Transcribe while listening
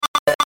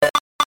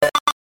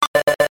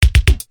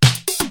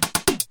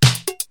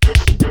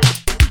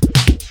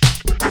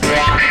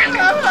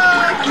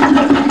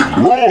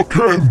Rock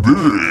and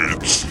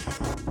Beats.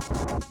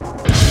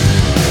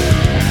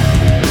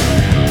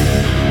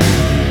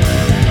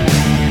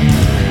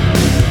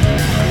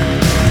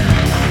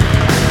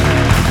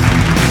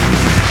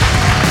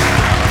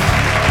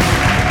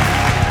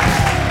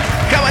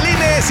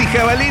 Jabalines y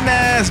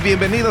jabalinas,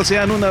 bienvenidos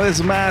sean una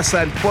vez más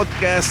al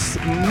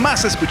podcast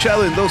más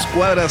escuchado en 2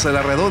 cuadras a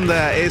la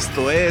redonda.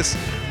 Esto es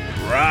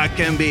Rock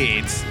and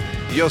Beats.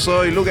 Yo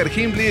soy Luger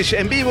Himblish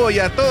en vivo y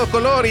a todo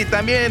color, y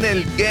también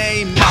el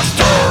Game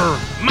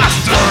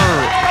Master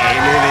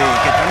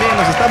LD, que también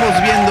nos estamos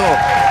viendo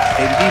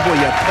en vivo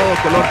y a todo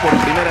color por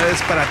primera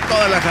vez para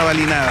toda la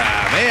jabalinada.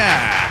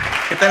 ¡Vea!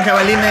 ¿Qué tal,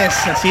 jabalines?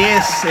 Así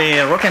es,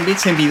 Rock and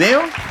Beats en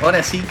video.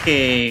 Ahora sí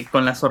que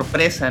con la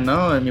sorpresa,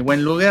 ¿no? Mi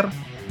buen Luger.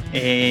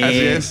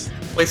 Así es.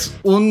 Pues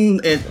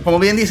como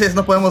bien dices,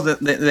 no podemos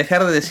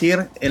dejar de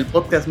decir el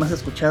podcast más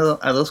escuchado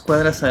a 2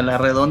 cuadras a la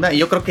redonda. Y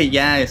yo creo que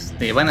ya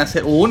van a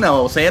ser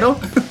 1 o 0.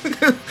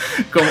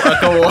 como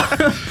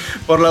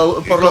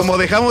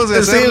dejamos de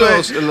hacer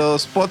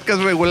los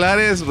podcasts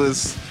regulares,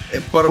 pues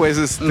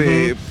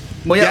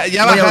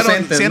ya bajaron.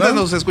 Ausentes, si antes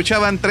 ¿no? nos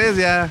escuchaban 3,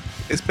 ya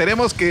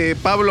esperemos que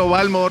Pablo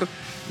Balmor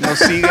nos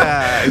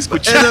siga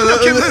escuchando.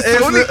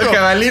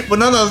 Cabalín, pues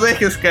no nos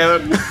dejes,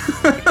 cabrón.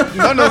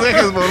 No nos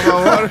dejes, por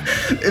favor.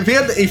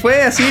 Fíjate, y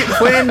fue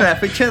en la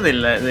fecha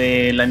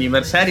del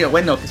aniversario,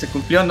 bueno, que se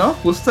cumplió, ¿no?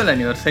 Justo el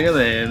aniversario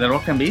de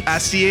Rock and Beat.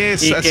 Así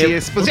es.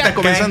 Pues puta, ya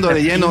comenzando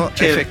de lleno,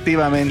 pinche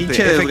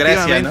efectivamente.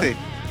 desgracia, ¿no?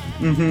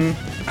 Uh-huh.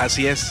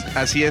 Así es.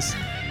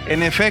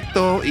 En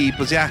efecto, y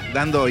pues ya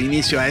dando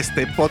inicio a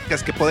este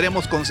podcast que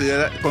podríamos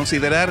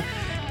considerar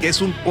que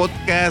es un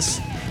podcast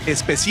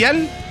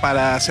especial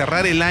para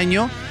cerrar el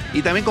año,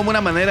 y también como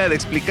una manera de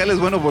explicarles,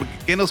 bueno, por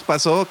qué nos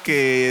pasó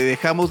que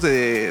dejamos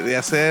de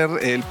hacer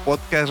el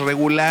podcast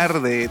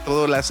regular de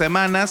todas las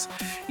semanas,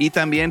 y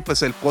también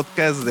pues el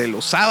podcast de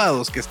los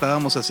sábados que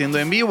estábamos haciendo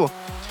en vivo.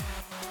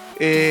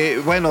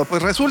 Bueno,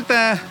 pues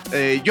resulta,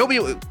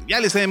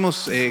 ya les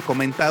hemos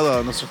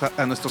comentado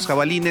a nuestros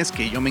jabalines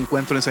que yo me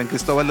encuentro en San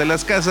Cristóbal de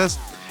las Casas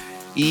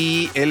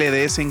y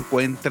LD se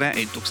encuentra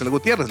en Tuxtla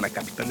Gutiérrez, la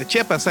capital de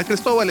Chiapas. San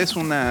Cristóbal es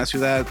una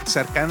ciudad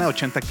cercana,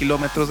 80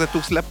 kilómetros de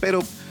Tuxtla,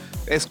 pero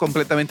es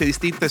completamente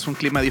distinta, es un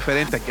clima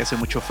diferente. Aquí hace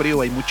mucho frío,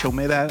 hay mucha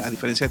humedad, a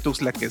diferencia de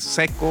Tuxtla, que es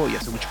seco y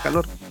hace mucho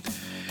calor.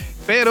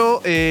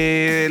 Pero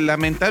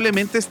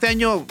lamentablemente este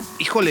año,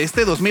 híjole,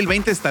 este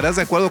 2020, estarás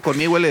de acuerdo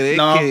conmigo, LD,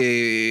 no,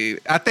 que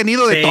ha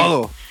tenido de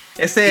todo.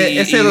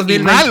 Ese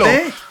 2020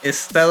 ha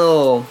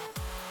estado...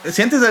 Si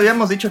antes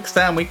habíamos dicho que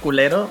estaba muy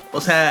culero,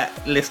 o sea,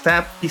 le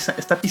está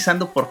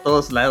pisando por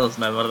todos lados,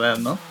 la verdad,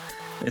 ¿no?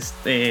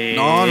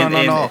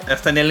 No.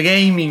 Hasta en el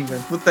gaming,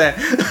 puta.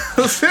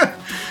 O sea,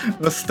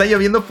 nos está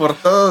lloviendo por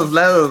todos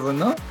lados,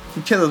 ¿no?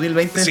 Pinche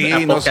 2020 sí,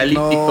 es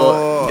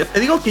apocalíptico. Yo te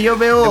digo que yo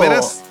veo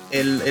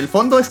el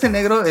fondo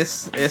negro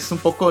es un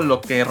poco lo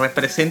que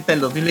representa el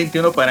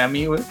 2021 para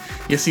mí, güey.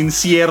 Y es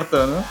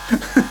incierto, ¿no?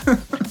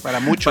 Para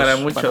muchos,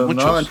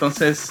 ¿no?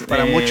 Entonces,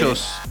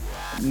 muchos.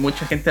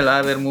 Mucha gente la va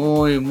a ver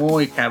muy,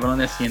 muy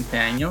cabrón el siguiente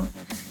año.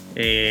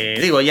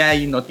 Ya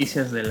hay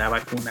noticias de la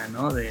vacuna,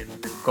 ¿no? Del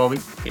COVID,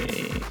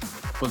 que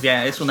pues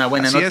ya es una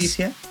buena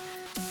noticia.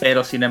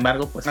 Pero sin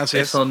embargo, pues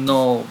eso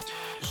no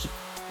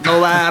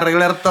va a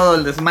arreglar todo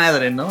el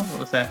desmadre, ¿no?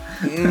 O sea.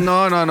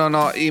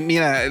 No. Y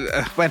mira,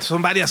 bueno,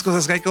 son varias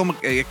cosas que hay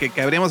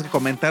que habríamos que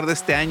comentar de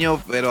este año,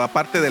 pero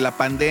aparte de la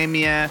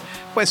pandemia,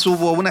 pues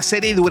hubo una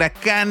serie de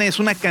huracanes,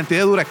 una cantidad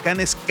de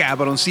huracanes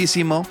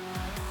cabroncísimo.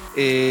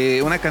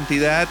 Una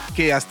cantidad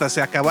que hasta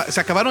se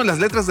acabaron las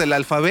letras del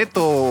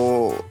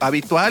alfabeto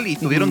habitual y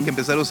tuvieron que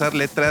empezar a usar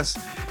letras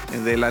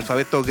del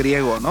alfabeto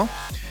griego, ¿no?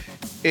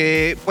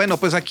 Bueno,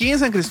 pues aquí en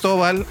San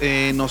Cristóbal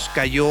nos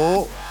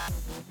cayó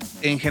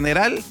en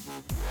general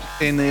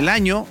en el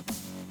año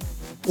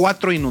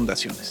 4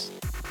 inundaciones.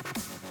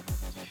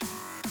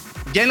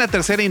 Ya en la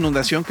tercera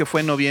inundación, que fue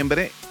en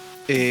noviembre,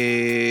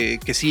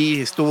 que sí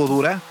estuvo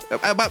dura.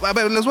 A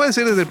ver, les voy a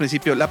decir desde el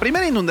principio. La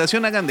primera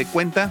inundación, hagan de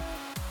cuenta,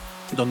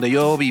 donde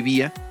yo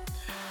vivía,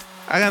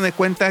 hagan de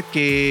cuenta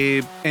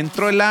que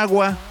entró el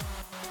agua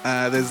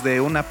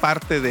desde una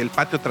parte del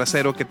patio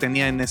trasero que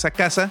tenía en esa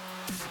casa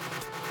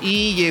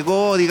y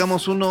llegó,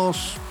 digamos,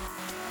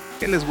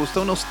 ¿qué les gusta?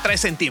 Unos 3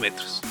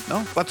 centímetros,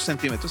 ¿no? 4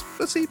 centímetros.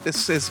 Pues sí,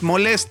 es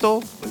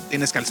molesto,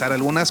 tienes que alzar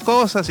algunas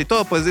cosas y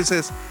todo, pues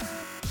dices,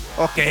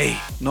 ok,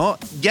 ¿no?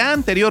 Ya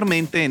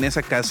anteriormente en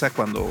esa casa,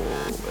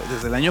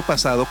 desde el año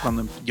pasado,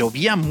 cuando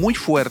llovía muy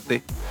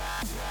fuerte,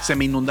 se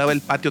me inundaba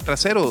el patio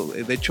trasero.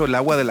 De hecho, el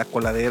agua de la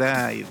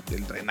coladera y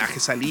del drenaje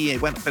salía, y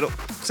bueno, pero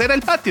era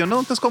el patio,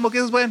 ¿no? Entonces, como que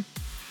es bueno,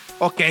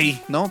 ok,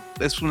 ¿no?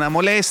 Es una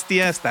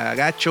molestia, está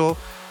gacho.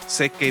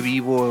 Sé que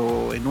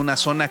vivo en una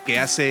zona que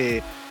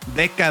hace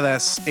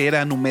décadas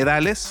eran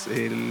humedales.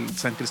 El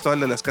San Cristóbal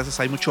de las Casas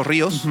hay muchos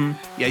ríos,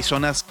 y hay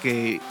zonas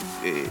que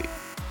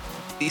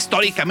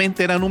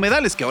históricamente eran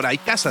humedales, que ahora hay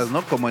casas,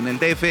 ¿no? Como en el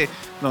DF,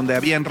 donde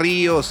habían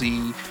ríos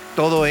y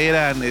todo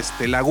eran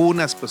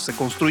lagunas, pues se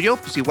construyó,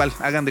 pues igual,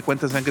 hagan de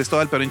cuenta San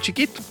Cristóbal, pero en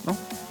chiquito, ¿no?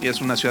 Y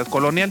es una ciudad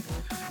colonial,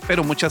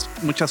 pero muchas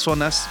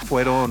zonas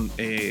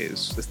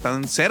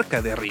están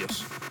cerca de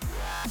ríos.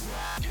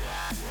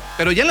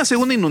 Pero ya en la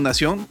segunda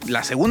inundación,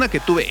 la segunda que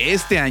tuve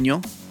este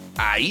año,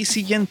 ahí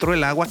sí ya entró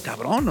el agua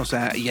cabrón, o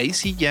sea, y ahí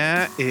sí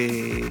ya...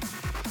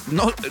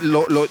 no,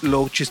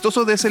 lo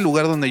chistoso de ese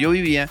lugar donde yo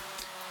vivía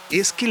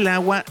es que el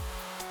agua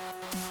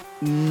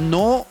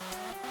no...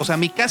 O sea,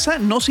 mi casa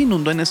no se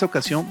inundó en esa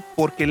ocasión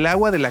porque el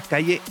agua de la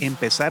calle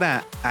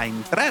empezara a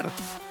entrar,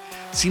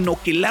 sino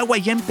que el agua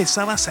ya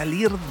empezaba a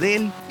salir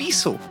del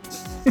piso.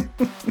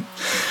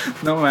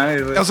 No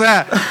mames, güey. O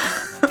sea,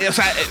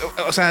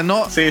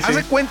 no. Sí, haz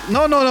de cuenta.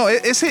 No.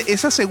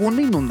 Esa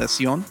segunda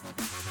inundación,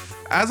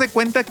 haz de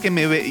cuenta que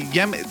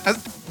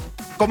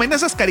como en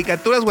esas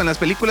caricaturas o en las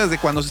películas de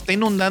cuando se está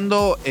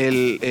inundando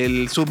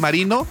el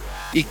submarino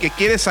y que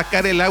quiere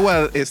sacar el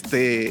agua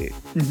del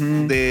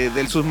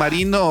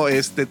submarino,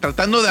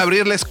 tratando de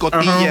abrir la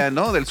escotilla,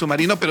 ¿no? Del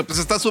submarino, pero pues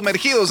está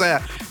sumergido, o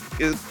sea,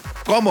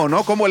 ¿cómo,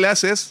 no? ¿Cómo le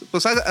haces?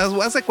 Pues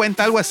haz de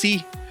cuenta algo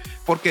así.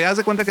 Porque haz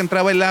de cuenta que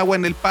entraba el agua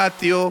en el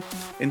patio,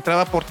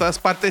 entraba por todas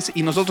partes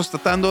y nosotros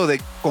tratando de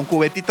con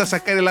cubetitas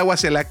sacar el agua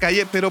hacia la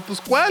calle, pero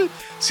pues ¿cuál?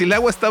 Si el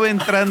agua estaba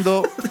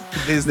entrando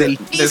desde el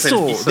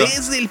piso,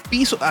 desde el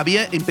piso.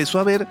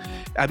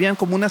 Habían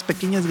como unas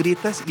pequeñas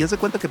grietas y haz de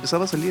cuenta que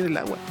empezaba a salir el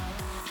agua.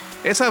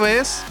 Esa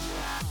vez,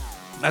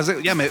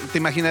 te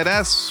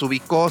imaginarás, subí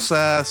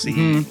cosas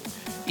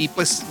y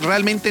pues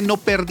realmente no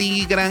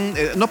perdí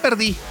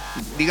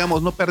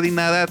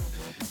nada.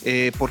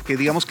 Porque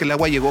digamos que el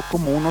agua llegó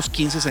como unos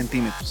 15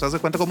 centímetros. Haz de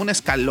cuenta como un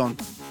escalón.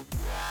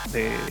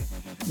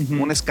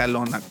 Un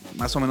escalón,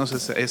 más o menos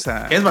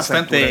esa es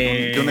bastante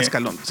de un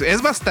escalón.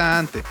 Es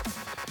bastante.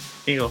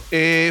 Digo.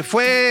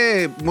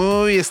 Fue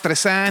muy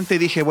estresante.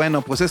 Dije,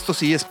 bueno, pues esto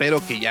sí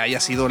espero que ya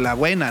haya sido la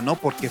buena, ¿no?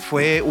 Porque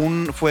fue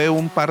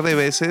un par de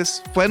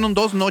veces. Fueron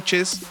 2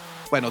 noches.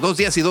 Bueno, 2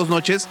 días y 2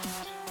 noches.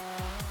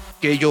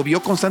 Que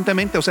llovió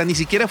constantemente, o sea, ni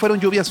siquiera fueron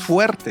lluvias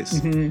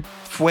fuertes.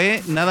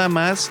 Fue nada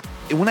más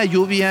una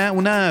lluvia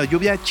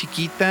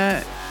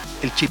chiquita,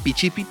 el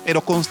chipi,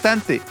 pero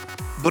constante,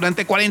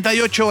 durante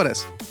 48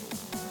 horas.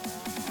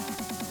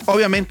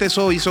 Obviamente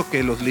eso hizo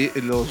que los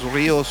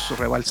ríos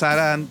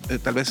rebalsaran,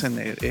 tal vez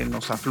en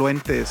los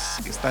afluentes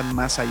que están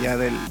más allá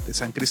de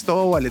San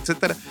Cristóbal,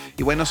 etcétera.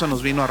 Y bueno, eso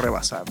nos vino a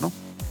rebasar, ¿no?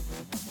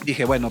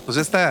 Dije, bueno, pues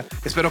esta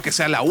espero que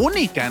sea la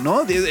única,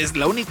 ¿no? Es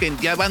la única,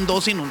 ya van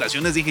 2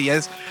 inundaciones, dije,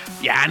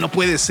 ya no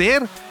puede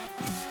ser.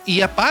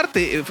 Y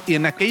aparte,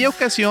 en aquella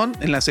ocasión,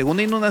 en la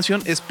segunda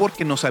inundación, es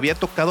porque nos había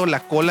tocado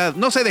la cola,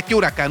 no sé de qué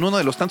huracán, uno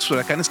de los tantos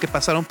huracanes que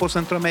pasaron por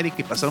Centroamérica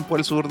y pasaron por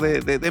el sur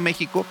de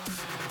México,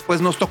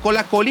 pues nos tocó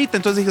la colita.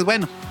 Entonces dije,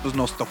 bueno, pues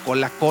nos tocó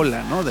la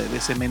cola, ¿no? De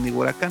ese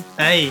mendigo huracán.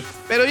 Ay.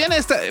 Pero ya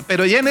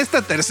en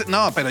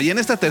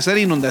esta tercera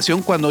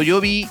inundación, cuando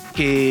yo vi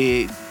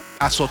que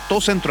azotó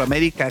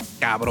Centroamérica,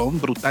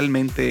 cabrón,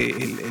 brutalmente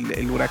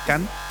el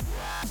huracán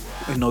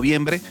en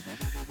noviembre,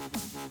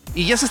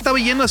 y ya se estaba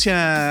yendo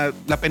hacia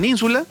la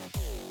península.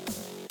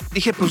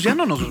 Dije, pues ya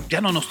no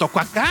nos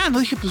tocó acá, ¿no?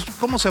 Dije, pues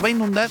 ¿cómo se va a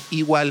inundar?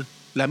 Igual,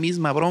 la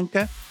misma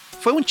bronca.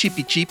 Fue un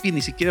chipi,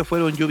 ni siquiera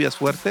fueron lluvias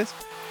fuertes.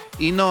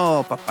 Y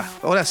no, papá,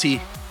 ahora sí.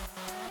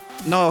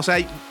 No, o sea,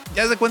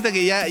 ya se cuenta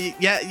que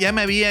ya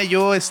me había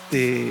yo,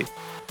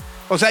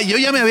 o sea, yo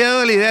ya me había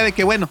dado la idea de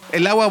que, bueno,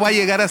 el agua va a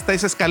llegar hasta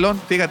ese escalón.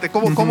 Fíjate,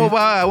 ¿cómo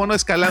va uno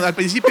escalando? Al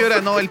principio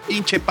era, no, el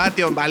pinche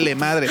patio, vale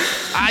madre.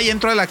 Ay,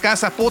 entró a la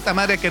casa, puta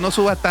madre, que no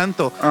suba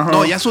tanto. Ajá.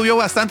 No, ya subió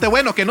bastante,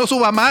 bueno, que no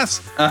suba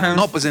más. Ajá.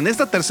 No, pues en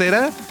esta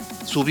tercera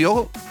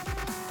subió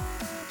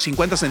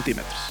 50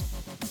 centímetros.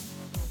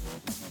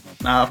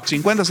 No,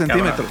 50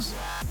 centímetros.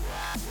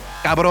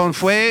 Cabrón,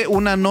 fue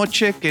una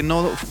noche que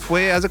no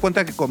fue, haz de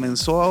cuenta que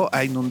comenzó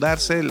a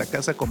inundarse la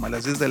casa como a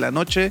las 10 de la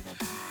noche.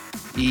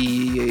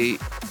 Y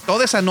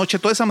toda esa noche,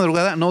 toda esa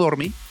madrugada no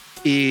dormí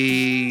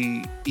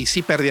y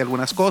sí perdí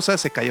algunas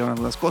cosas, se cayeron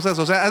algunas cosas,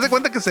 o sea, haz de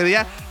cuenta que se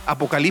veía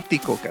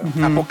apocalíptico,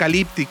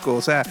 apocalíptico,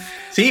 o sea,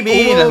 sí,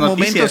 vi hubo las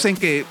momentos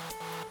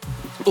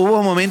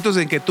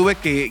en que tuve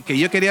que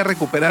yo quería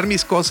recuperar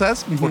mis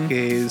cosas,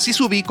 porque sí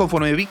subí,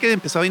 conforme vi que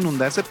empezaba a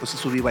inundarse, pues sí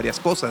subí varias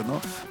cosas,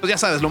 ¿no? Pues ya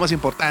sabes, lo más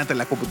importante,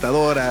 la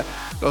computadora,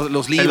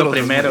 los libros, lo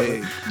primero,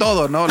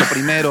 todo, ¿no? Lo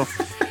primero.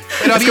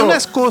 Pero había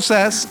unas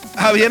cosas,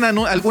 habían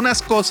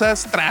algunas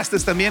cosas,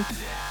 trastes también,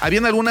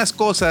 habían algunas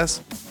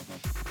cosas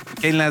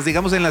que en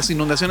las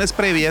inundaciones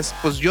previas,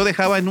 pues yo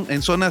dejaba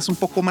en zonas un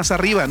poco más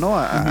arriba, ¿no?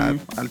 A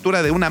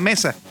altura de una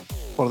mesa,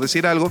 por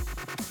decir algo.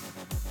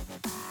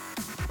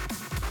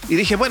 Y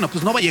dije, bueno,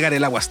 pues no va a llegar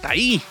el agua hasta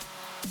ahí.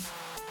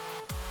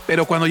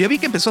 Pero cuando ya vi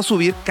que empezó a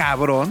subir,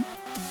 cabrón,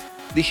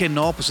 dije,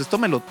 no, pues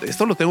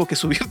esto lo tengo que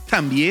subir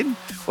también.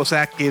 O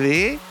sea,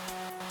 quedé...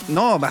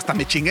 No, hasta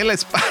me chingué la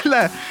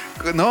espalda.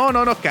 No,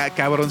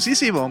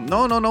 cabroncísimo.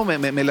 No,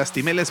 me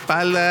lastimé la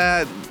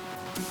espalda.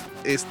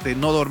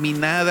 No dormí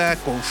nada,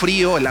 con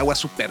frío, el agua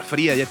súper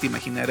fría, ya te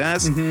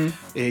imaginarás,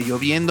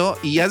 lloviendo.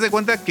 Y haz de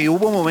cuenta que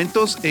hubo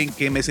momentos en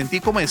que me sentí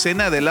como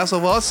escena de Last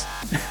of Us,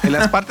 en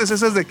las partes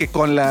esas de que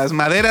con las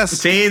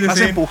maderas vas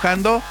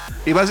empujando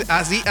y vas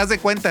así, haz de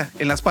cuenta,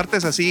 en las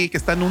partes así que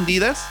están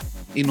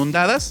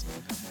inundadas,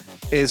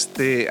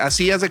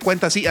 Así, haz de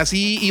cuenta,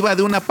 así iba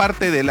de una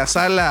parte de la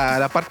sala a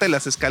la parte de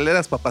las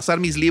escaleras para pasar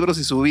mis libros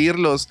y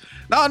subirlos.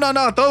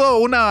 No, todo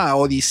una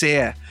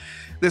odisea.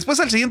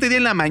 Después, al siguiente día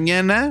en la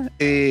mañana,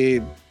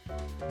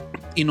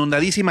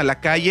 inundadísima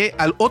la calle.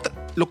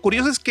 Lo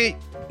curioso es que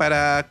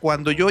para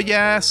cuando yo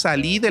ya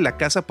salí de la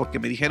casa, porque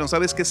me dijeron,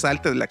 ¿sabes qué?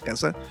 Salte de la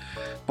casa,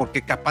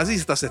 porque capaz si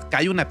hasta se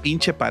cae una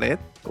pinche pared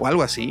o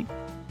algo así.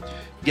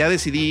 Ya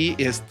decidí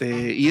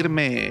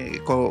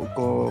irme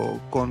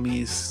con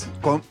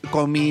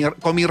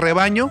mi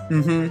rebaño,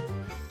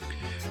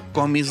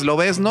 con mis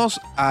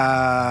lobeznos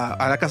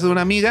a la casa de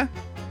una amiga.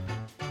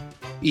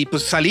 Y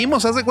pues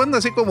salimos, haz de cuenta,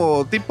 así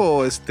como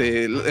tipo,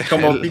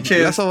 como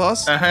pinches Last of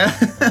Us,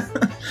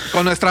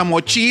 con nuestra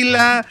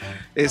mochila,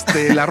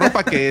 la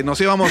ropa que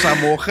nos íbamos a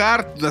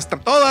mojar,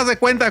 todo haz de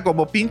cuenta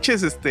como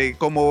pinches,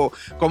 como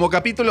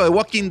capítulo de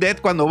Walking Dead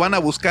cuando van a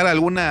buscar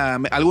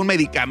algún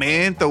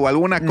medicamento o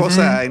alguna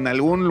cosa en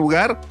algún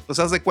lugar, pues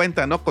haz de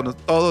cuenta, ¿no? Con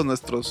todos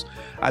nuestros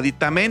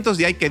aditamentos,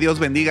 y ay, que Dios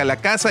bendiga la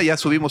casa, ya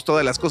subimos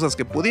todas las cosas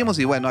que pudimos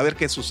y bueno, a ver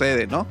qué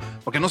sucede, ¿no?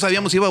 Porque no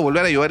sabíamos si iba a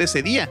volver a llover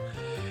ese día.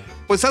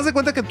 Pues haz de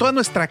cuenta que toda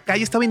nuestra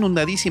calle estaba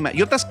inundadísima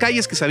y otras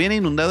calles que se habían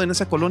inundado en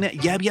esa colonia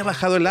ya había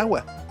bajado el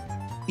agua.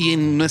 Y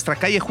en nuestra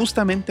calle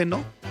justamente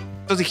no.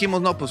 Entonces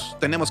dijimos, no, pues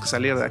tenemos que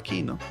salir de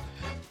aquí, ¿no?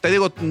 Te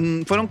digo,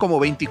 fueron como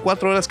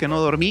 24 horas que no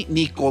dormí,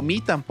 ni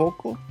comí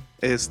tampoco.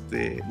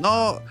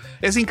 No,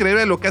 es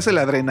increíble lo que hace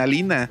la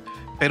adrenalina,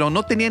 pero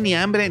no tenía ni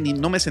hambre ni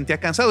no me sentía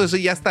cansado. Eso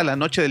ya hasta la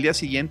noche del día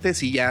siguiente,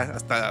 sí, ya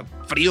hasta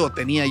frío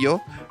tenía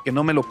yo, que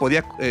no me lo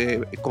podía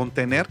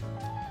contener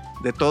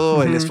de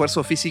todo el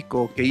esfuerzo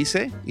físico que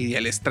hice y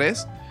el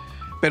estrés.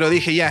 Pero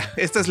dije, ya,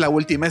 esta es la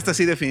última, esta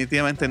sí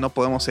definitivamente no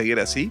podemos seguir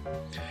así.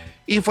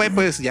 Y fue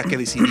pues ya que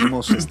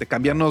decidimos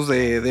cambiarnos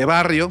de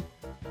barrio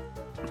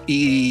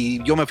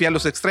y yo me fui a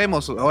los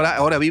extremos.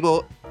 Ahora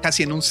vivo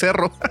casi en un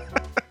cerro.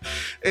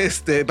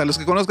 Para los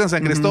que conozcan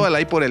San Cristóbal,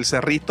 ahí por el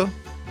cerrito.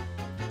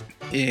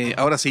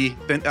 Ahora sí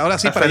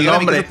para llegar a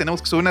mi casa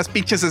tenemos que subir unas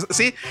pinches.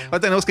 Sí,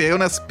 ahora tenemos que llegar a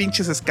unas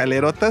pinches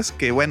escalerotas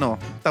que bueno,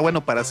 está bueno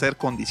para hacer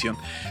condición.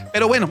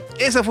 Pero bueno,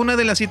 esa fue una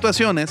de las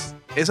situaciones.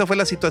 Esa fue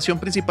la situación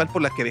principal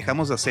por la que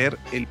dejamos de hacer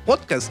el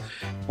podcast,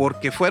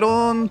 porque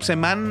fueron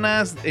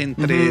semanas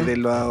entre de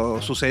lo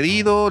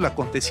sucedido, lo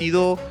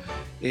acontecido,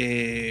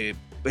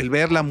 el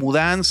ver la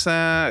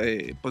mudanza,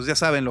 pues ya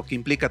saben lo que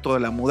implica toda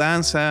la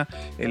mudanza,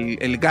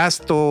 el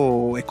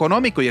gasto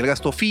económico y el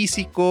gasto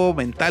físico,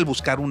 mental,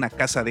 buscar una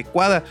casa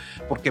adecuada,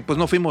 porque pues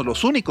no fuimos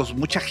los únicos,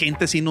 mucha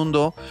gente se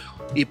inundó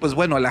y pues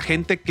bueno, a la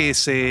gente que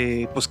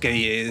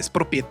es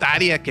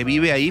propietaria, que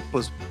vive ahí,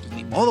 pues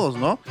ni modos,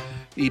 ¿no?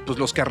 Y pues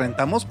los que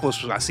rentamos,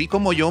 pues así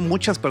como yo,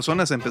 muchas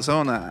personas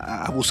empezaron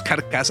a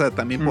buscar casa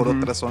también por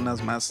otras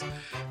zonas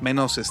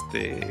menos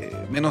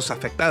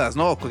afectadas,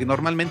 ¿no? Porque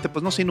normalmente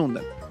pues no se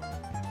inundan.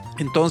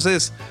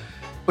 Entonces,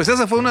 pues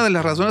esa fue una de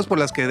las razones por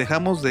las que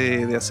dejamos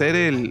de hacer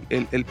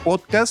el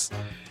podcast.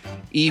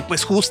 Y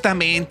pues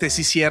justamente,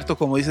 sí, cierto,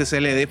 como dice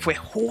CLD, fue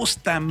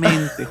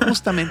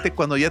justamente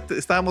cuando ya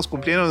estábamos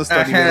cumpliendo nuestro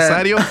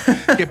aniversario.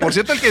 Que por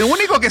cierto, el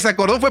único que se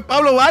acordó fue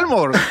Pablo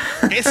Balmor.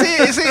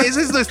 Ese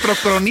es nuestro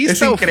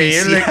cronista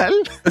oficial.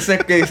 O sea,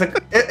 es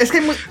que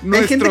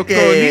hay gente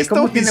que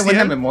como tiene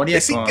buena memoria.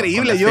 Es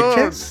increíble,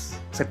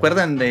 ¿se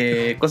acuerdan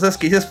de cosas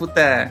que dices,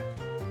 puta?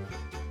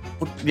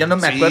 Yo no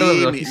me acuerdo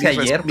de lo que hice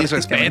ayer, mis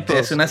respetos.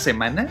 Hace una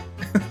semana.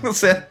 O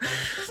sea,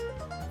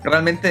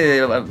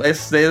 realmente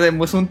es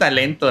un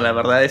talento, la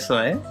verdad,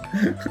 eso, ¿eh?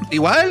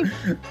 Igual.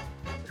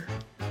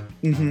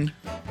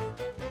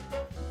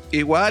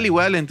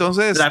 Igual,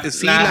 entonces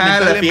sí,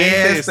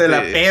 lamentablemente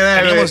la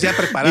peda, teníamos ya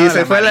preparada y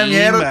se fue la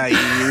mierda y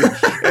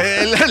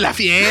la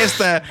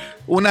fiesta,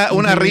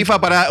 una rifa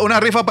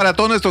para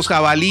todos nuestros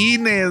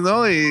jabalines,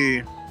 ¿no?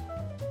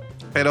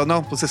 Pero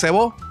no, pues se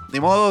cebó, ni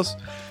modos.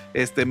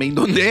 Me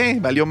inundé,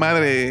 valió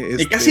madre.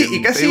 Y casi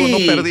digo,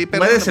 no perdí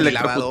el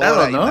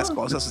lavadora, ¿no? Y las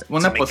cosas.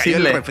 Una se posible.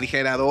 me cayó el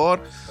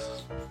refrigerador.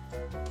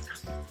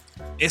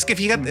 Es que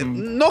fíjate,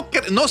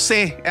 no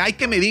sé, hay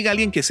que me diga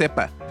alguien que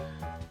sepa.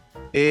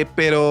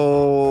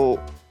 Pero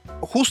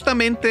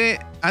justamente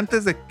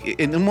antes de que,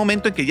 en un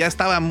momento en que ya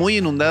estaba muy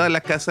inundada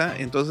la casa,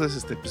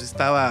 entonces pues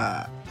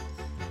estaba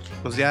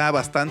pues ya había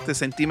bastantes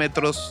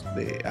centímetros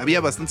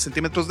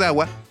de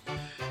agua.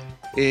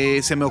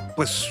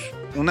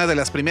 Una de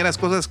las primeras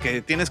cosas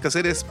que tienes que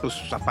hacer es pues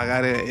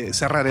apagar,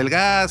 cerrar el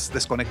gas,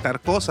 desconectar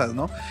cosas,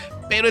 ¿no?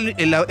 Pero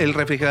el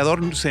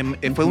refrigerador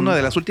fue una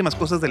de las últimas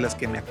cosas de las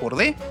que me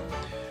acordé.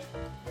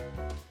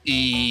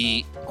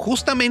 Y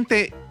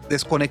justamente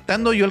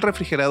desconectando yo el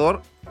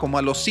refrigerador, como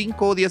a los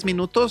 5 o 10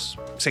 minutos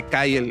se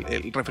cae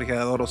el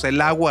refrigerador. O sea, el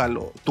agua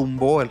lo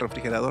tumbó el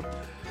refrigerador.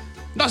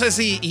 No sé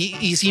si,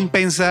 y sin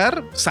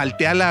pensar,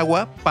 salté al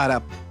agua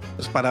para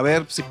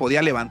ver si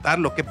podía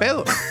levantarlo. ¿Qué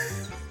pedo?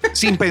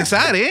 Sin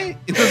pensar, ¿eh?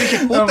 Entonces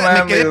dije,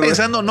 puta, me quedé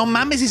pensando, no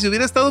mames, si se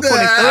hubiera estado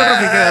conectado al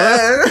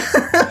refrigerador.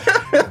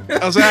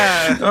 O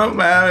sea, no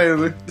mames,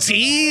 güey.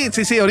 Sí,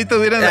 ahorita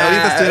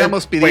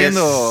estuviéramos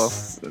pidiendo.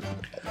 Pues,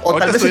 o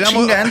tal vez se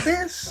chinga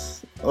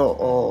antes.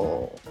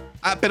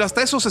 Pero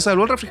hasta eso se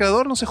salvó el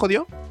refrigerador, ¿no se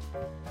jodió?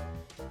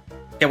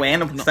 Qué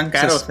bueno, porque están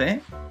caros, ¿eh?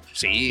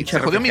 Sí, se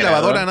jodió mi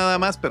lavadora nada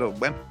más, pero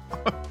bueno.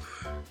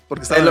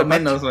 Porque estaba es lo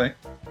menos, güey.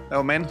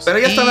 Lo menos. Pero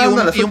ya está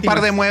dando las un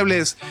par de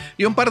muebles.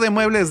 Y un par de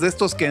muebles de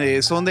estos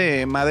que son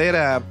de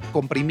madera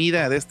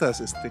comprimida, de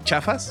estas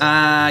chafas.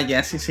 Ah,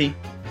 ya, sí.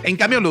 En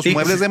cambio, los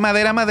muebles de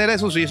madera,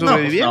 esos sí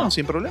sobrevivieron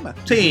sin problema.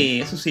 Sí,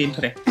 eso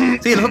siempre.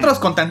 Sí, los otros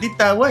con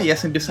tantita agua ya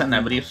se empiezan a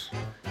abrir.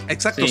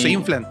 Exacto, se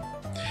inflan.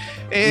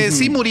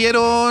 Sí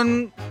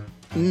murieron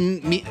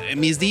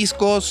mis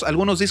discos,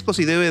 algunos discos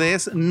y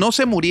DVDs. No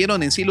se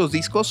murieron en sí los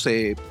discos,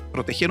 se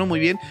protegieron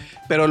muy bien.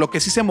 Pero lo que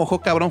sí se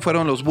mojó cabrón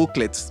fueron los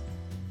booklets.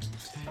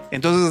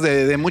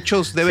 Entonces, de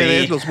muchos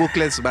DVDs, los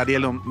booklets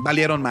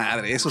valieron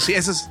madre. Eso sí,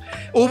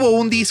 hubo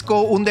un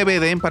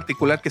DVD en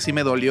particular que sí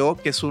me dolió,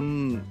 que es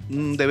un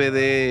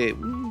DVD,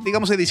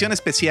 digamos, edición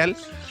especial.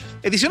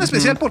 Edición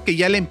especial porque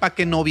ya el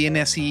empaque no viene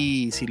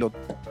así si lo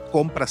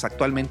compras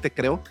actualmente,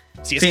 creo.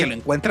 Si es que lo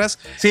encuentras.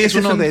 Sí, es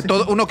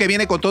uno que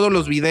viene con todos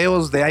los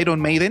videos de Iron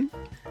Maiden.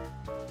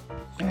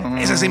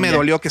 Ese sí me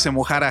dolió que se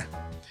mojara.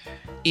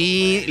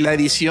 Y la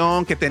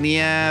edición que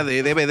tenía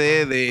de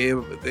DVD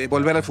de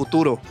Volver al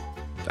Futuro.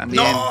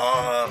 También. No.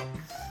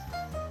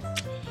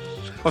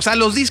 O sea,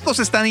 los discos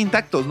están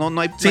intactos,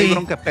 no hay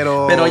bronca,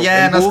 pero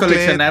ya no es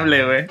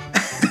coleccionable, güey.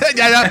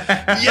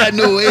 ya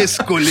no es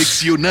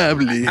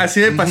coleccionable. Así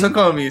me pasó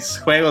con mis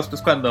juegos,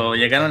 pues cuando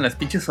llegaron las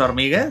pinches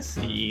hormigas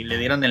y le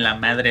dieron en la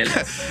madre a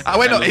las.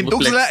 Bueno,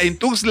 en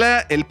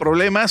Tuxtla el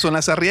problema son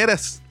las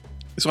arrieras,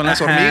 son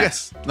las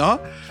hormigas, ¿no?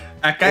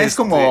 Acá es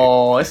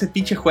como ese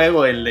pinche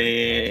juego, el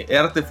de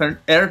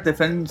Air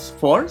Defense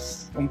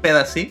Force, un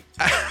pedacito.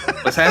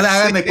 O sea,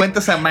 hagan de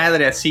cuenta esa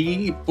madre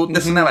así, puta,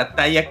 es una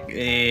batalla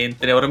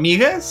entre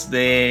hormigas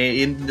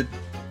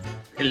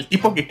el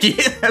tipo que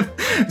quieran.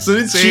 Son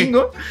un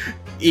chingo.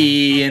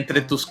 Y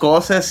entre tus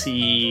cosas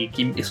y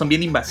son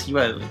bien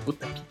invasivas,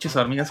 puta, pinches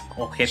hormigas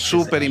ojetes.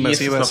 Súper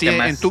invasivas. Sí,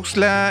 en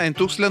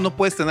Tuxtla no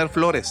puedes tener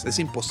flores, es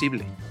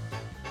imposible.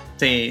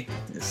 Sí,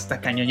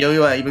 está cañón.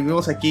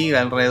 Vivimos aquí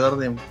alrededor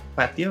de un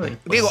patio. Y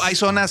pues... Digo, hay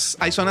zonas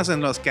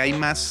en las que hay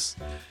más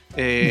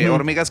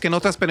hormigas que en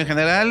otras, pero en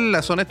general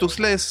la zona de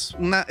Tuxtla es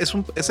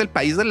el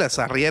país de las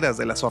arrieras,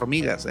 de las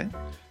hormigas, ¿eh?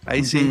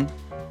 Ahí sí.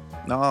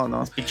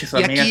 No.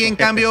 Y aquí, en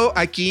cambio,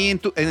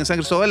 en San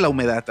Cristóbal, la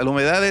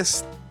humedad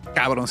es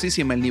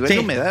cabroncísima. El nivel de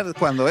humedad,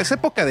 cuando es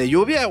época de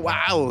lluvia,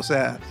 wow, o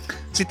sea,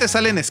 sí te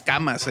salen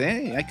escamas,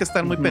 ¿eh? Hay que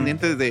estar muy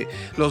pendientes de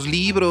los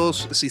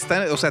libros,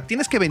 o sea,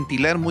 tienes que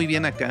ventilar muy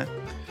bien acá,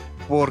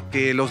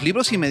 porque los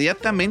libros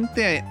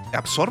inmediatamente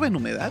absorben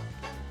humedad.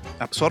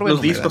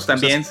 Los discos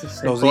también.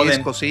 Los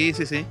discos, sí.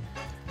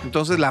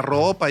 Entonces la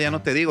ropa, ya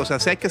no te digo, o sea,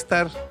 sí hay que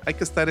estar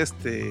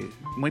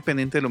muy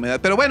pendiente de la humedad.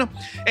 Pero bueno,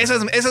 esa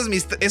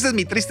es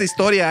mi triste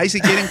historia. Ahí si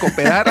quieren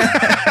cooperar.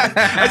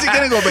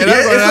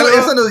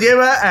 Eso nos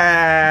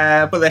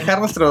lleva a dejar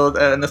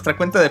nuestra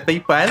cuenta de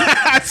PayPal.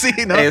 Sí,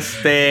 ¿no?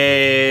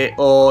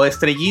 O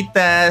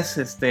estrellitas,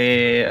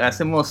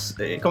 hacemos,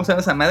 ¿cómo se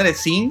llama esa madre?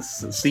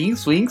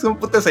 Swings, ¿cómo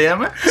puta se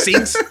llama?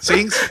 Sings.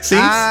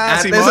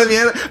 Esa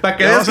mierda, para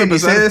que veas que ni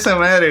sé de esa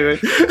madre, güey.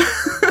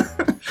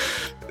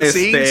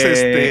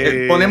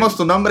 Ponemos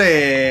tu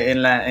nombre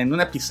en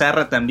una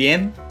pizarra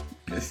también.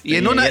 Y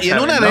en una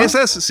de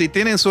esas, si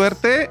tienen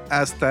suerte,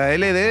 hasta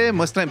LD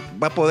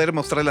va a poder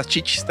mostrar las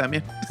chichis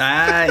también.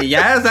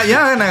 Ya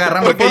van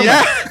agarrando porque forma.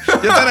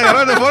 Ya están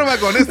agarrando forma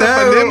con esta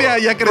pandemia,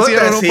 ya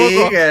crecieron un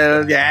poco.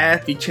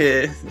 Ya,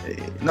 pinche.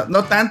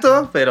 No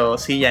tanto, pero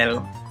sí ya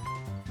algo.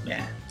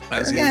 Ya.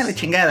 Ya la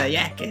chingada,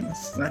 ya que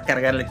nos va a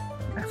cargarle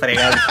a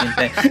fregar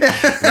siempre.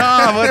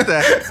 No,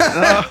 puta.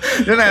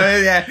 No. De una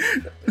vez ya.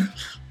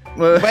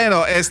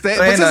 Bueno, pues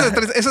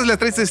esa es la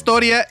triste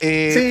historia.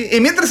 Sí,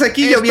 y mientras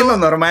aquí lloviendo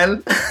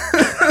normal.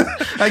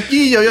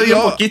 Aquí llovió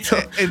un poquito.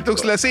 En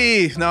Tuxtla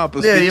sí,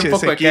 pues pinche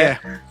sequía.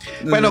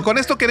 Bueno, con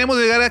esto queremos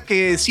llegar a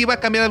que sí va a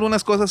cambiar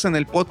algunas cosas en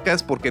el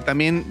podcast, porque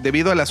también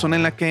debido a la zona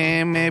en la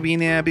que me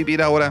vine a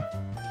vivir ahora,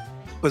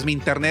 pues mi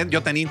internet,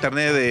 yo tenía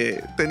internet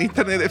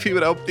de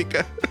fibra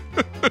óptica.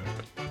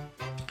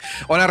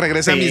 Ahora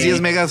regresé a mis 10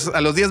 megas,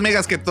 a los 10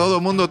 megas que todo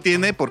el mundo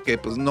tiene, porque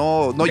pues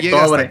no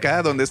llega hasta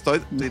acá donde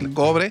estoy, el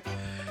cobre.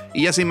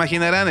 Y ya se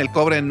imaginarán, el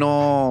cobre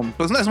no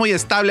es muy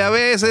estable a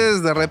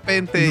veces, de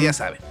repente, ya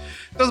saben.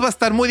 Entonces va a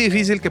estar muy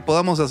difícil que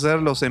podamos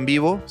hacerlos en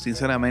vivo,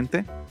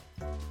 sinceramente.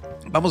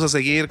 Vamos a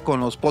seguir con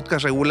los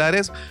podcasts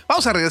regulares.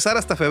 Vamos a regresar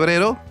hasta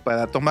febrero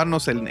para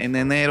tomarnos en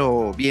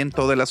enero bien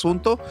todo el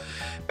asunto.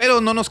 Pero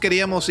no nos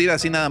queríamos ir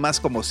así nada más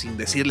como sin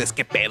decirles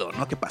qué pedo,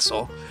 ¿no? ¿Qué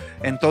pasó?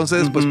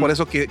 Entonces, pues por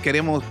eso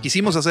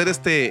quisimos hacer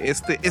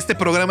este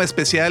programa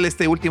especial,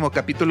 este último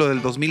capítulo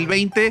del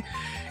 2020.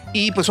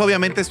 Y pues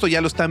obviamente esto ya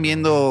lo están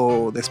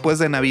viendo después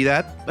de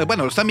Navidad.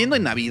 Bueno, lo están viendo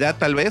en Navidad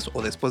tal vez,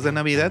 o después de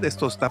Navidad.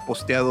 Esto está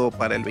posteado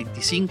para el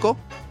 25.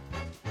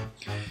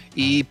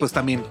 Y pues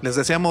también les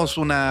deseamos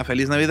una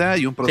feliz Navidad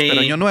y un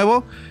próspero año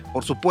nuevo.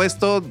 Por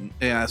supuesto,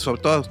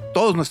 sobre todo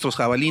todos nuestros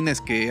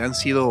jabalines que han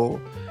sido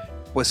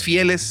pues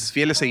fieles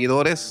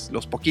seguidores,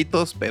 los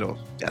poquitos, pero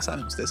ya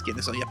saben ustedes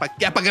quiénes son.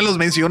 Ya para qué los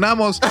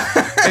mencionamos.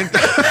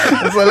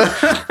 Entonces,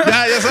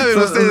 ya saben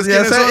ustedes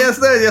quiénes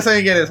son. Ya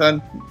saben quiénes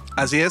son.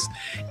 Así es.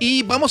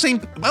 Y vamos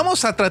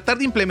a tratar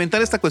de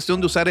implementar esta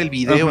cuestión de usar el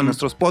video en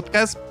nuestros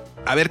podcasts.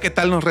 A ver qué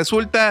tal nos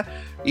resulta.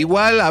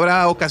 Igual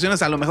habrá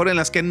ocasiones a lo mejor en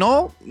las que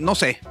no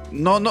sé.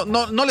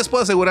 No les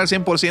puedo asegurar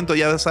 100%.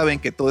 Ya saben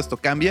que todo esto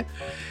cambia.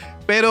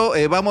 Pero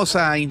vamos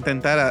a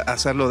intentar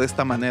hacerlo de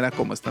esta manera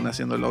como están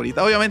haciéndolo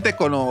ahorita. Obviamente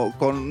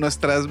con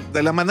nuestras,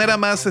 de la manera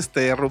más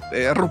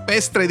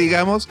rupestre,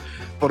 digamos,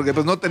 porque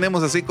pues no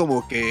tenemos así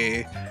como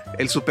que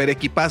el super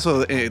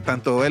equipazo,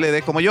 tanto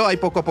LD como yo. Ahí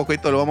poco a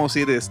poquito lo vamos a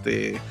ir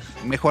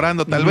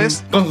mejorando tal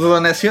vez. ¿Con sus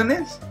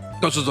donaciones?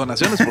 Con sus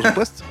donaciones, por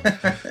supuesto.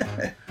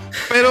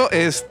 Pero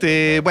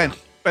bueno.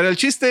 Pero el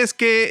chiste es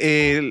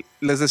que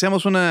les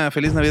deseamos una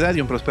feliz Navidad y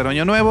un próspero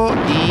año nuevo.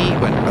 Y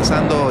bueno,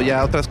 pasando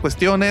ya a otras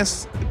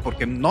cuestiones,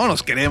 porque no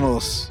nos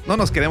queremos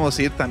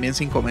ir también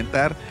sin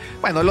comentar.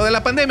 Bueno, lo de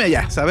la pandemia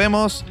ya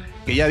sabemos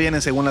que ya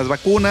vienen según las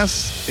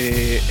vacunas,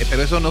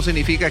 pero eso no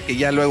significa que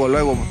ya luego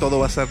todo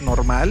va a ser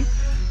normal.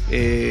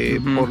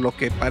 Por lo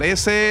que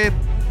parece,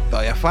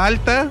 todavía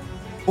falta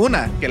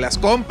que las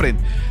compren,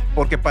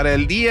 porque para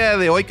el día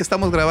de hoy que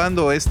estamos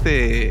grabando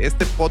este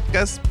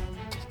podcast,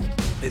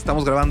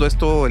 estamos grabando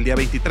esto el día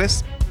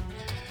 23.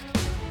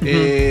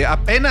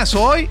 Apenas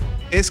hoy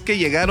es que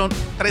llegaron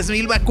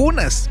 3,000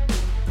 vacunas.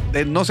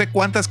 De no sé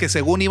cuántas que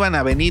según iban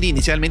a venir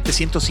inicialmente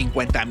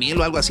 150,000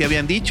 o algo así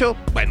habían dicho.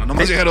 Bueno,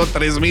 nomás llegaron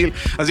 3,000.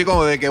 Así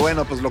como de que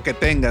bueno, pues lo que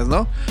tengas,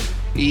 ¿no?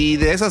 Y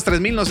de esas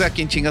 3,000 no sé a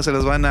quién chingas se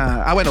las van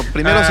a... bueno,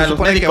 primero se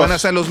supone que van a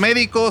ser los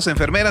médicos,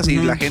 enfermeras y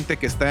la gente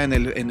que está en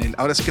el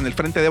ahora sí que en el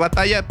frente de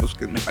batalla, pues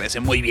que me parece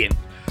muy bien.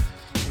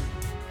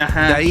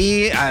 Ajá. De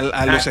ahí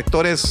a los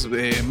sectores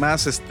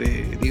más,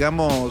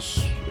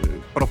 digamos,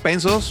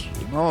 propensos,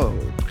 ¿no?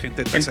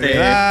 Gente de tercera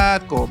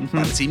edad, con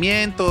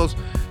padecimientos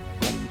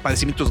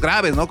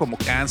graves, ¿no? Como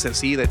cáncer,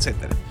 SIDA,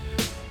 etcétera.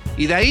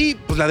 Y de ahí,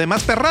 pues la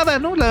demás perrada,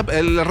 ¿no?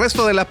 El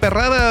resto de la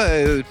perrada,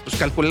 pues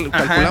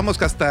calculamos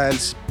que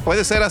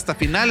puede ser hasta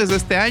finales de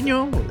este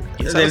año.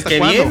 Del que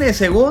 ¿cuándo? Viene,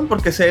 según,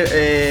 porque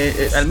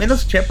al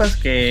menos Chiapas,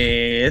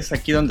 que es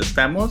aquí donde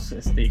estamos,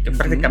 que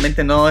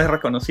prácticamente no es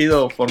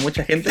reconocido por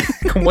mucha gente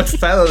como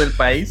estado del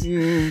país.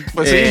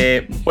 Pues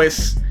sí.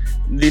 Pues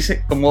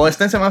dice, como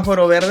está en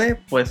semáforo verde,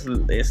 pues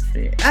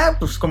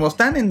pues como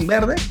están en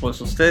verde, pues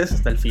ustedes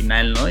hasta el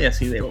final, ¿no? Y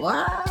así de ¿what?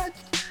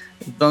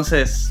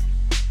 Entonces,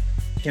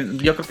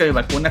 yo creo que hay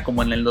vacuna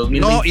como en el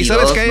 2022. No, y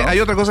sabes que hay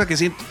otra cosa que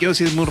sí quiero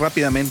decir muy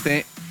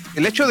rápidamente.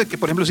 El hecho de que,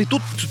 por ejemplo, si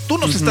tú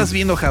nos estás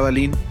viendo,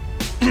 Jabalín,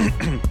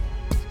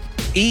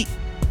 y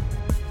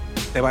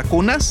te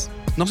vacunas,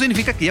 no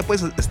significa que ya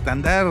puedes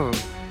andar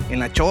en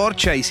la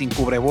chorcha y sin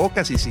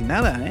cubrebocas y sin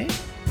nada, ¿eh?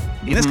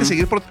 Tienes que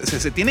seguir,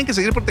 se tienen que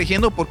seguir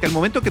protegiendo, porque al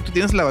momento que tú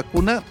tienes la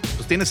vacuna,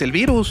 pues tienes el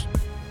virus.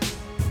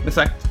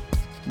 Exacto.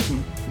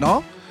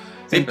 ¿No?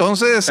 Sí,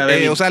 entonces,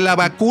 o sea, la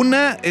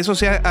vacuna, eso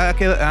se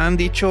han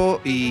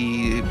dicho,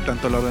 y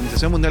tanto la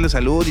Organización Mundial de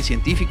Salud y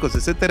científicos,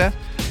 etcétera,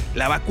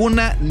 la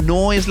vacuna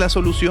no es la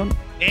solución,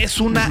 es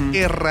una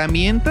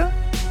herramienta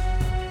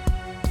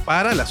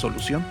para la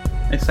solución.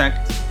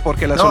 Exacto.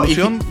 Porque la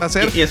solución va a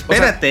ser... Y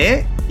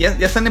espérate, ya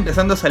están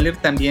empezando a salir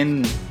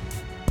también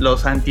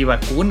los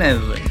antivacunas,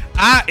 güey.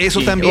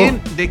 Eso y,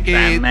 también, de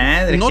que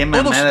madre, no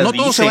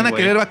todos se van a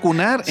querer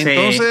vacunar, sí,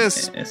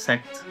 entonces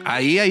exacto.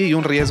 Ahí hay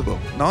un riesgo,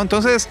 ¿no?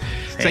 Entonces,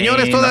 sí,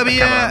 señores,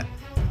 todavía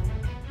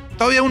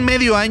un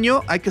medio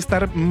año hay que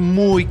estar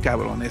muy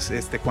cabrones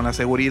con la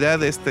seguridad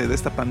de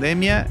esta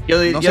pandemia. Yo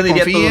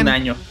diría todo un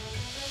año.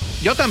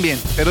 Yo también,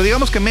 pero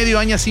digamos que medio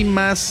año así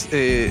más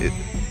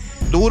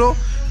duro,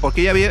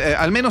 porque ya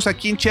al menos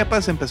aquí en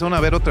Chiapas empezaron a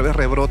haber otra vez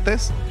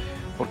rebrotes.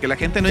 Porque la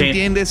gente no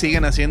entiende,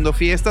 siguen haciendo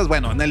fiestas.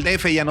 Bueno, en el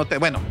DF ya no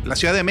la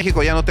Ciudad de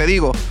México ya no te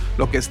digo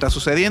lo que está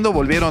sucediendo.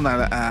 Volvieron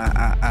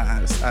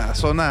a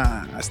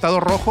estado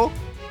rojo.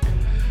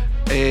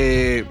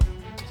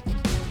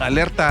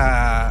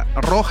 Alerta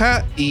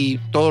roja y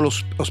todos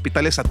los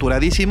hospitales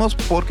saturadísimos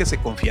porque se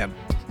confiaron.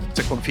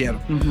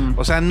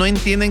 O sea, no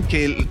entienden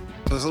que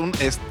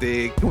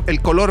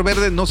el color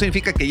verde no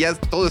significa que ya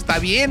todo está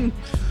bien.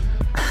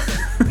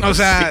 O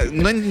sea,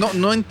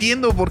 no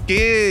entiendo por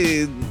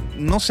qué.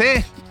 No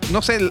sé,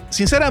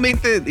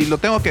 sinceramente, y lo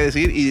tengo que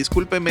decir, y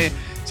discúlpeme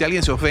si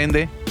alguien se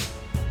ofende,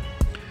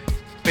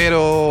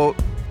 pero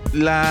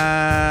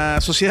la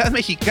sociedad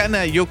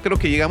mexicana, yo creo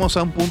que llegamos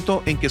a un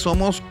punto en que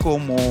somos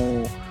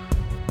como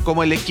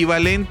el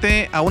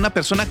equivalente a una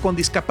persona con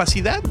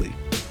discapacidad, güey.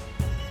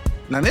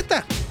 La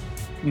neta.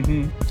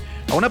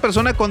 A una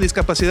persona con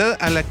discapacidad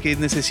a la que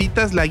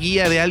necesitas la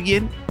guía de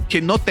alguien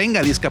que no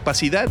tenga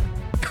discapacidad.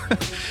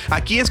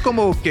 Aquí es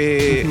como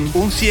que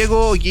un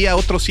ciego guía a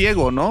otro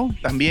ciego, ¿no?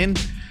 También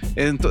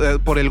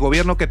por el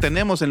gobierno que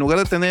tenemos, en lugar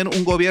de tener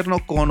un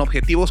gobierno con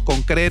objetivos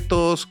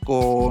concretos,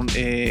 con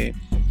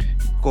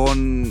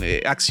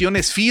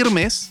acciones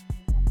firmes,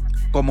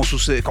 como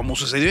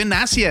sucedió en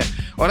Asia.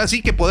 Ahora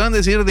sí que podrán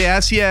decir de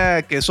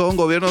Asia que son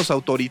gobiernos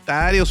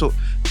autoritarios.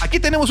 Aquí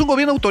tenemos un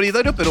gobierno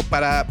autoritario, pero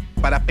para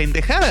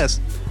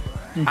pendejadas.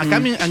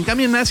 En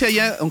cambio en Asia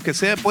ya, aunque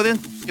sea, pueden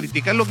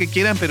criticar lo que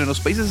quieran, pero en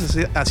los países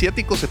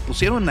asiáticos se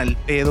pusieron al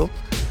pedo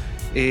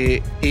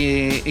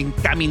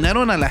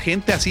encaminaron a la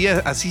gente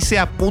así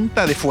sea a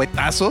punta de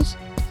fuetazos.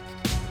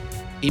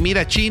 Y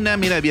mira China,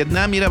 mira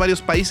Vietnam, mira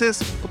varios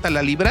países, puta,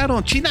 la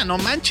libraron. China, no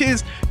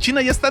manches,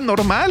 China ya está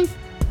normal.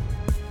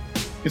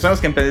 Y son los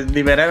que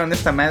liberaron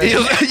esta madre.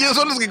 Ellos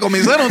son los que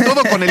comenzaron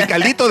todo con el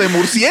caldito de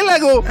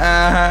murciélago.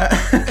 Ajá.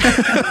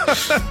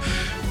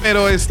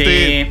 Pero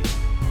Sí.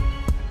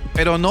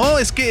 pero no,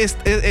 es que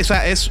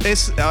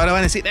ahora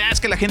van a decir, es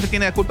que la gente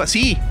tiene la culpa.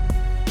 Sí,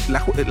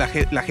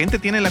 la gente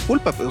tiene la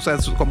culpa. O sea,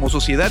 como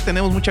sociedad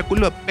tenemos mucha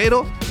culpa,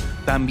 pero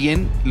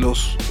también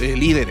los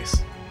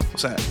líderes. O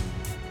sea,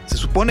 se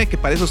supone que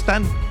para eso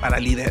están, para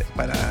liderar,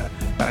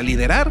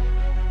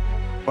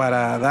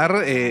 para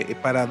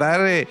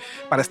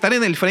estar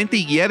en el frente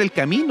y guiar el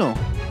camino.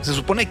 Se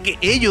supone que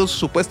ellos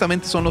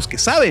supuestamente son los que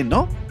saben,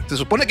 ¿no? Se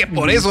supone que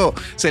por eso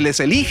se les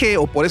elige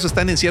o por eso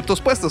están en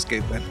ciertos puestos,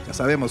 que bueno, ya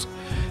sabemos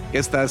que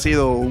este ha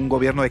sido un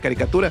gobierno de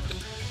caricatura.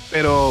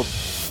 Pero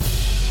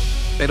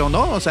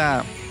no, o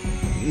sea,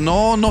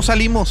 no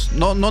salimos,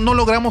 no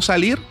logramos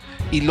salir.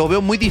 Y lo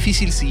veo muy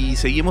difícil si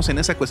seguimos en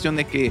esa cuestión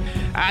de que,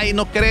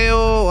 no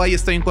creo,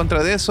 estoy en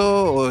contra de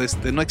eso, o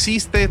no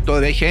existe.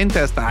 Todavía hay gente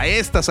hasta a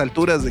estas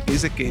alturas de que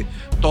dice que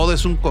todo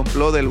es un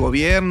complot del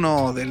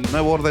gobierno, del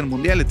nuevo orden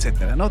mundial,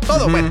 etcétera, ¿no?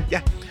 Todo, bueno,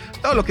 ya.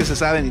 Todo lo que se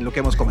sabe y lo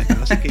que hemos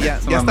comentado. Así que ya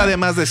está de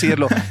más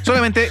decirlo.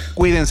 Solamente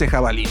cuídense,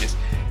 jabalines.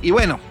 Y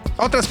bueno,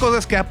 otras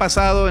cosas que ha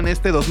pasado en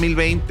este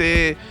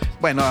 2020,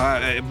 bueno,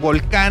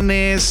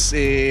 volcanes,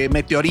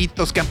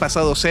 meteoritos que han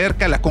pasado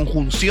cerca, la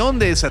conjunción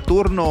de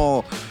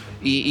Saturno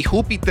y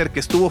Júpiter que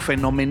estuvo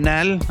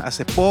fenomenal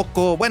hace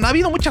poco. Bueno, ha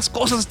habido muchas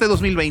cosas este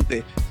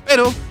 2020,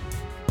 pero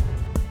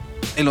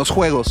en los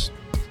juegos,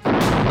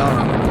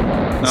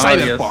 no.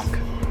 Cyberpunk,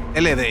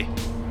 LD.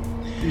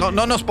 No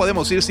nos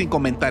podemos ir sin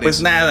comentarios.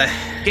 Pues nada.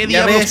 ¿Qué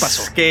diablos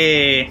pasó?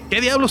 ¿Qué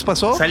diablos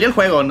pasó? Salió el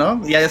juego, ¿no?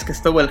 Ya es que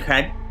estuvo el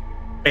hype,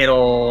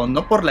 pero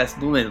no por las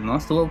nubes, ¿no?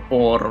 Estuvo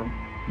por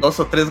 2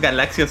 o 3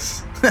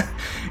 galaxias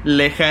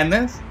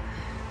lejanas.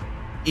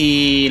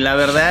 Y la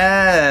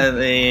verdad,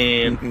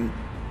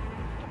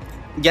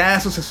 ya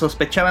se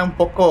sospechaba un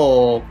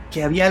poco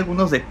que había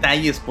algunos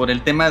detalles por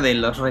el tema de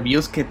los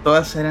reviews, que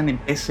todas eran en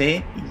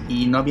PC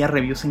y no había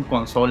reviews en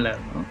consolas,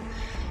 ¿no?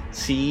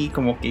 Sí,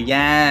 como que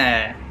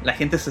ya la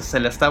gente se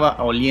la estaba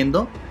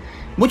oliendo.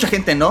 Mucha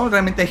gente no,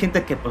 realmente hay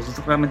gente que pues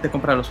realmente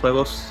compra los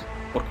juegos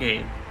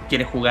porque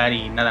quiere jugar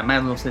y nada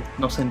más, no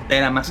se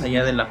entera más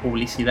allá de la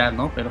publicidad,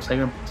 ¿no? Pero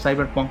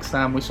Cyberpunk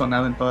estaba muy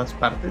sonado en todas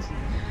partes.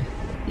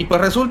 Y pues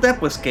resulta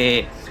pues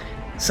que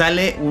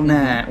sale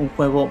un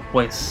juego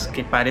pues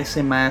que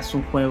parece más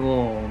un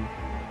juego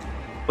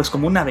pues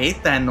como una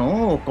beta,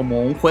 ¿no? O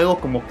como un juego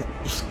como que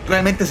pues,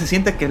 realmente se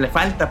siente que le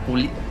falta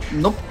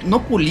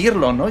no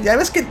pulirlo, ¿no? Ya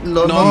ves que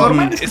lo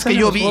normal es que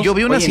yo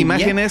vi unas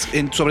imágenes,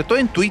 sobre todo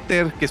en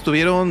Twitter, que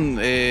estuvieron,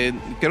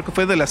 creo que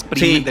fue de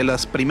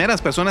las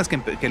primeras personas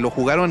que lo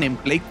jugaron en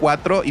Play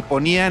 4 y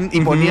ponían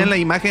la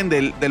imagen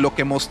de lo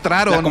que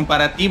mostraron. La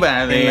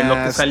comparativa de lo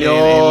que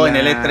salió en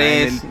el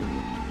E3.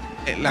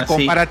 La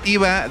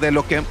comparativa de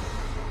lo que...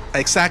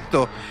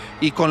 Exacto.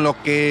 Y con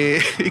lo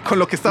que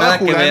estaba nada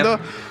jugando...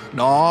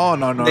 No.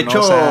 De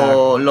hecho, o sea,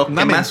 lo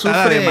que más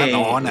sufre,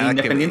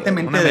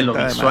 independientemente de lo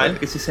visual,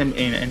 que sí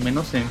en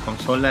menos en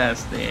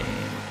consolas de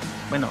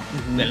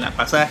la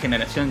pasada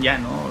generación ya,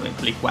 ¿no? De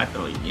Play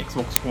 4 y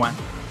Xbox One,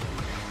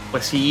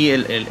 pues sí,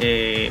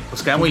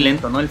 pues queda muy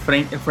lento, ¿no? El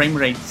frame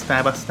rate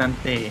está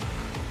bastante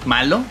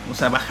malo, o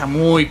sea, baja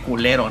muy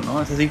culero,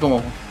 ¿no? Es así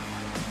como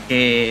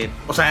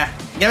o sea,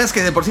 ya ves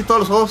que de por sí todos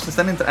los juegos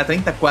están a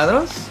 30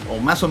 cuadros, o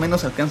más o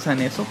menos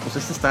alcanzan eso, pues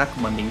este estaba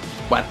como a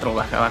 24,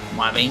 bajaba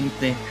como a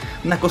 20,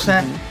 una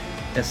cosa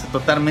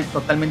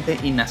totalmente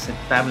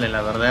inaceptable,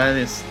 la verdad,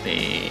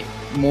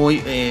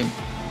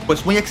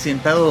 muy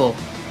accidentado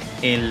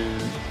el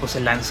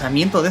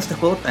lanzamiento de este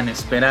juego tan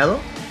esperado.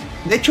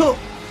 De hecho,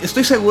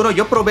 estoy seguro,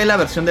 yo probé la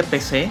versión de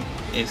PC,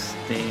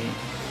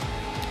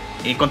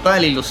 con toda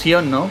la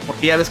ilusión, ¿no?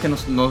 Porque ya ves que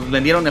nos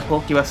vendieron el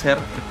juego que iba a ser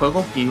el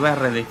juego que iba a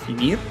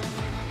redefinir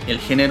el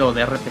género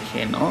de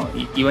RPG, ¿no?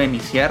 Y que iba a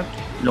iniciar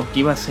lo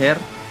que iba a ser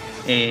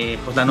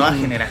pues la nueva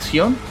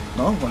generación,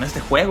 ¿no? Con este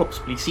juego, pues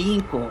Play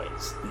 5,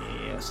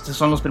 estos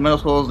son los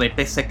primeros juegos de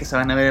PC que se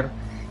van a ver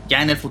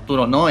ya en el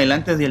futuro, ¿no? El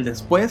antes y el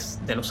después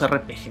de los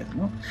RPGs,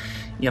 ¿no?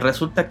 Y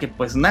resulta que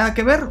pues nada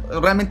que ver,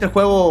 realmente el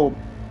juego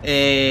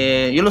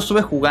yo lo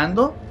estuve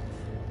jugando,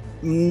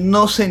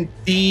 no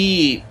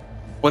sentí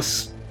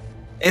pues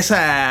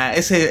esa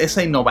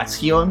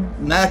innovación,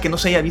 nada que no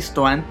se haya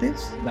visto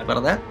antes, la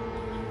verdad.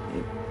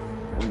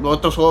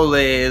 Otros juegos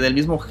del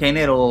mismo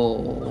género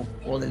o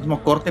del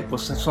mismo corte,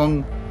 pues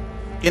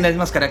tienen las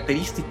mismas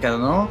características,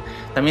 ¿no?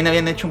 También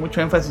habían hecho mucho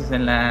énfasis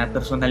en la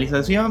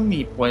personalización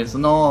y pues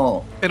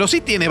no... Pero sí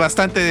tiene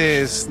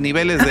bastantes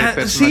niveles de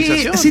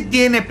personalización. Sí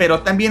tiene, pero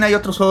también hay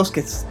otros juegos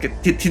que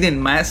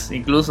tienen más,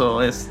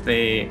 incluso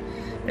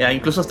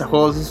Incluso hasta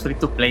juegos de esos free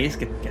to play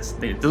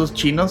de esos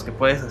chinos que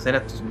puedes hacer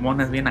a tus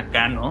monas bien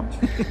acá, ¿no?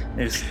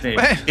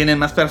 Tienen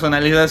más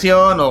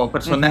personalización o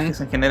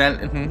personajes en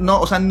general. No,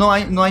 o sea, no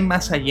hay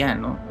más allá,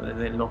 ¿no?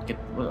 De lo que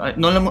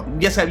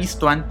ya se ha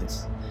visto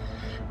antes.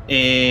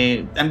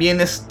 También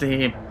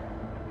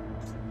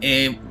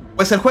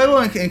pues el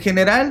juego en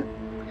general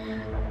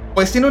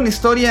pues tiene una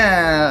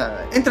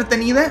historia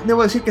entretenida.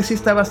 Debo decir que sí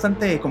está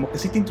bastante, como que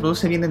sí te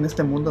introduce bien en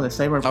este mundo de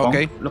Cyberpunk.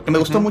 Okay. Lo que me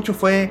gustó mucho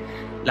fue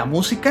la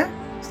música,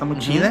 está muy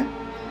chida.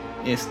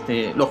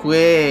 Lo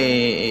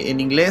jugué en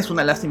inglés,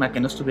 una lástima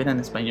que no estuviera en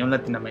español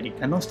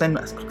latinoamericano.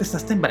 Creo que está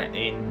hasta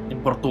en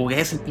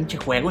portugués el pinche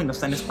juego y no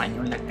está en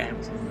español acá.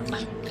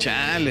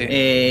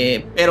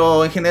 Chale.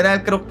 Pero en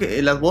general creo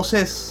que las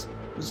voces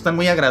están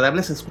muy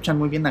agradables, se escuchan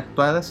muy bien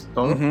actuadas y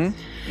todo.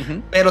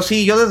 Pero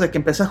sí, yo desde que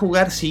empecé a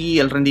jugar, sí,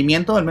 el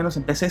rendimiento, al menos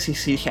empecé, sí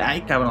dije,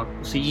 ay cabrón,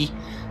 pues sí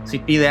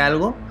pide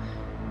algo.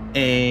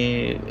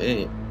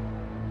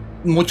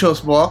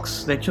 Muchos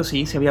bugs, de hecho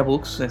sí había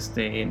bugs.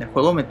 En el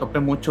juego me topé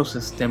muchos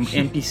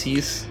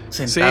NPCs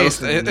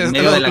sentados en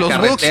medio de la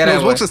carretera.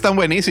 Los bugs están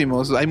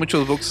buenísimos, hay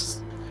muchos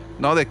bugs,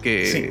 ¿no? De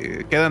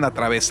que quedan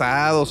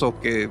atravesados o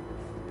que...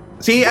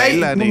 Sí, hay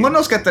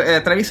monos que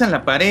atraviesan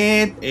la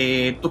pared.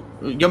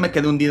 Yo me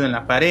quedé hundido en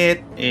la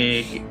pared.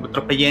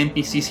 Atropellé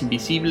NPCs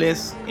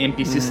invisibles,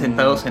 NPCs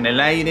sentados en el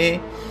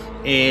aire.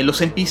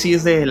 Los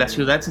NPCs de la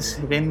ciudad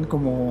se ven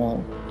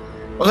como...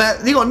 O sea,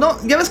 digo, no,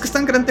 ya ves que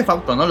están en Grand Theft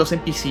Auto, ¿no? Los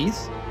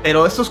NPCs.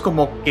 Pero estos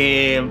como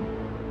que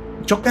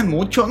chocan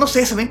mucho. No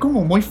sé, se ven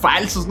como muy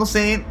falsos. No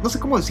sé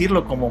cómo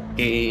decirlo. Como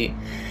que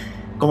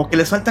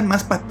les faltan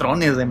más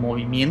patrones de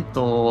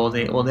movimiento o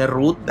de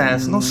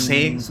rutas, no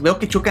sé. Veo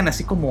que chocan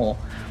así como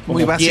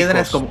muy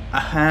piedras, como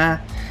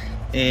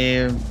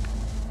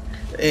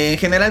en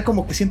general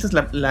como que sientes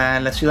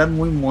la ciudad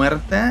muy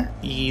muerta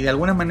y de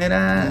alguna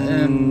manera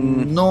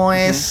no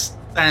es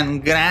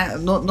tan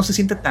no se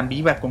siente tan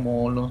viva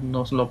como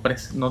nos lo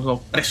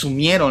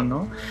presumieron,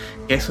 ¿no?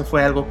 Que eso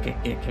fue algo que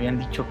habían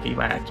dicho que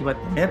iba a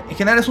tener. En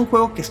general es un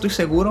juego que estoy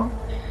seguro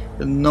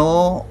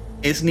no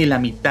es ni la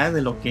mitad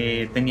de lo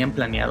que tenían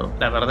planeado.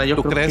 La verdad, yo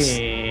creo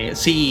que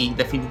sí,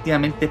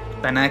 definitivamente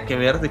nada que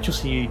ver. De hecho,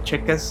 si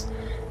checas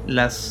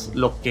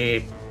lo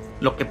que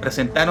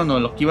presentaron o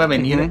lo que iba a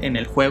venir en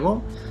el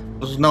juego,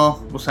 pues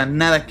no, o sea,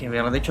 nada que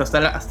ver. De hecho,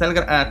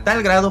 a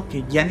tal grado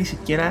que ya ni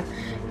siquiera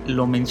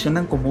lo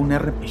mencionan como un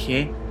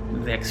RPG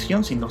de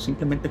acción, sino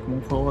simplemente como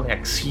un juego de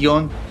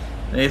acción.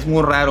 Es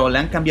muy raro, le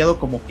han cambiado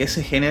como que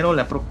ese género,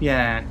 la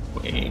propia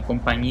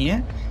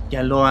compañía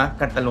ya lo ha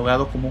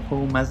catalogado como un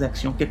juego más de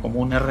acción que como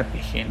un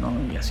RPG, ¿no?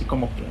 Y así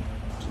como que,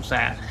 o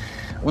sea,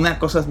 unas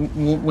cosas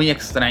muy, muy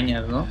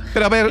extrañas, ¿no?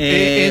 Pero a ver,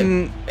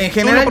 en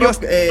general...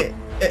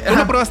 ¿Tú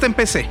lo probaste en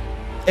PC?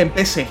 En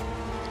PC.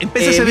 ¿En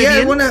PC se ve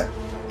bien?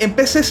 En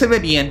PC se ve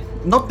bien.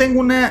 No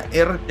tengo una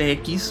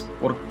RTX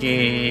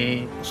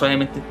porque, pues,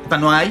 obviamente,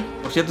 no hay.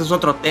 Por cierto, es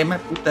otro tema.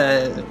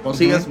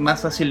 Consigues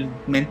más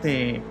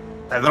fácilmente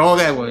la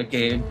droga, güey,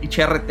 que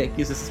pinche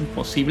RTX es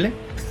imposible.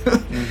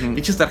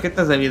 Pinches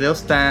tarjetas de video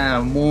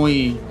está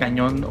muy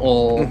cañón.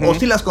 O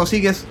si las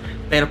consigues,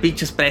 pero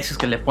pinches precios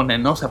que le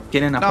ponen, ¿no? O sea,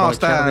 quieren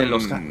aprovechar de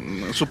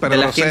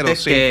la gente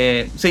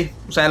que sí,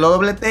 o sea, lo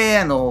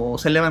dobletean o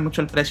se elevan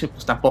mucho el precio,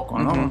 pues tampoco,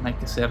 ¿no? Hay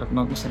que ser,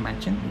 no se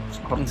manchen, pues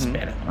mejor te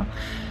esperan, ¿no?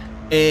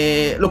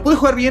 Lo pude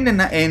jugar bien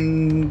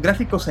en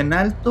gráficos en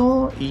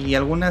alto y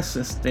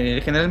algunas,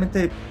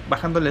 generalmente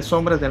bajándole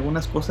sombras de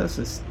algunas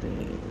cosas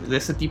de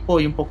ese tipo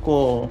y un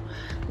poco...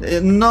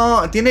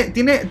 no, tiene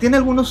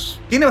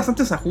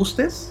bastantes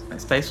ajustes,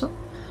 hasta eso.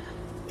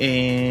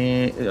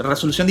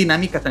 Resolución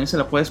dinámica también se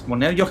la puedes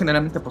poner. Yo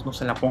generalmente pues no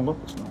se la pongo,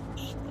 pues no,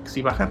 pues,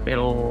 sí baja,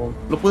 pero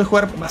lo pude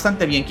jugar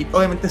bastante bien.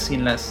 Obviamente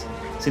sin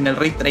el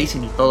ray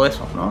tracing y todo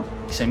eso, ¿no?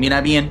 Y se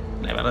mira bien,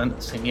 la verdad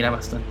se mira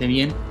bastante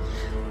bien.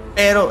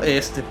 Pero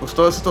pues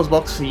todos estos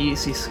bugs sí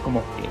es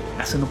como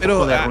que hacen un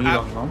poco de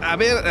ruido, ¿no? A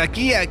ver,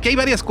 aquí hay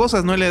varias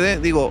cosas, ¿no?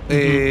 Digo,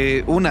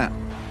 una,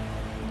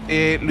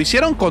 lo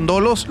hicieron con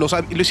dolos, lo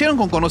hicieron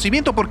con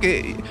conocimiento,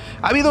 porque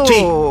ha habido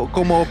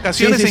como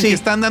ocasiones en que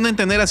están dando a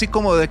entender así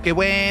como de que,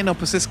 bueno,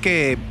 pues es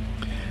que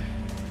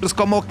pues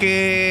como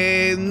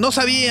que no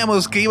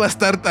sabíamos que iba a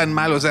estar tan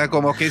mal, o sea,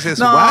 como que dices,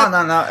 no.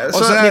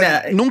 O sea,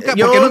 mira, nunca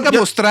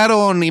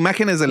mostraron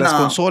imágenes de las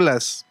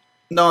consolas.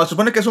 No,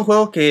 supone que es un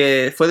juego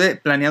que fue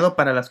planeado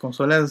para las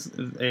consolas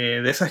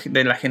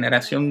de la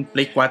generación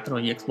Play 4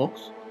 y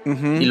Xbox.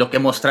 Y lo que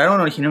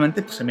mostraron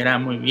originalmente pues se miraba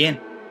muy bien,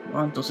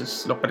 ¿no?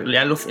 Entonces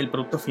el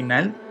producto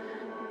final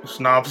pues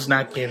no, pues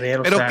nada que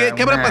ver. Pero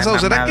 ¿qué habrá pasado?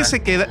 ¿Será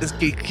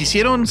que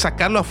quisieron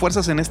sacarlo a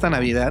fuerzas en esta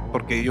Navidad?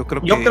 Porque yo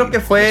creo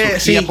que fue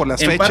por las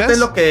fechas. En parte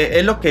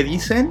es lo que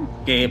dicen,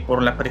 que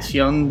por la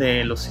presión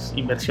de los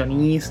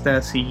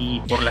inversionistas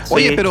y por las fechas.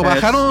 Oye, pero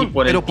bajaron,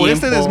 por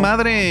este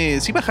desmadre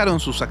sí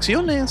bajaron sus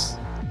acciones.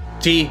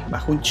 Sí,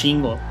 bajó un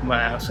chingo.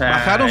 O sea,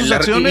 bajaron sus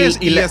acciones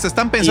y las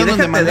están pensando en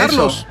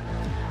demandarlos.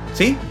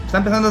 Sí,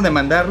 están pensando en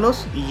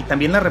demandarlos y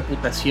también la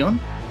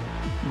reputación.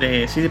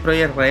 de CD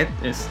Projekt Red,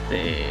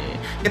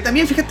 que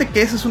también fíjate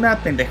que esa es una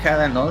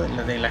pendejada, ¿no?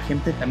 De la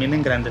gente también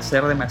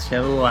engrandecer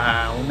demasiado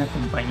a una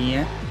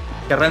compañía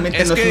que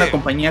realmente no es una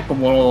compañía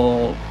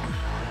como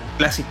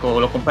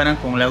clásico, lo comparan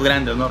con las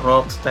grandes, ¿no?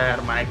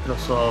 Rockstar,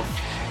 Microsoft.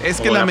 Es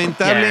que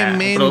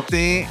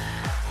lamentablemente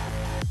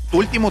tu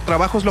último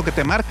trabajo es lo que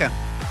te marca.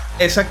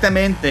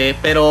 Exactamente,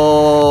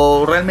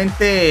 pero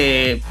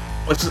realmente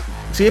pues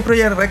CD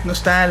Projekt Red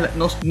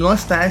no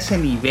está a ese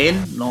nivel,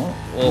 ¿no?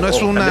 No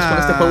es una... Tal vez con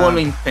este juego lo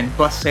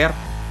intentó hacer,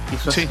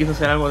 quiso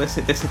hacer algo de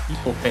ese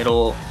tipo,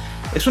 pero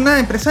es una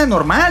empresa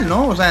normal,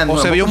 ¿no? O sea,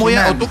 se vio muy...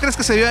 ¿O tú crees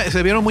que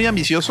se vieron muy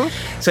ambiciosos?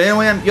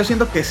 Yo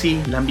siento que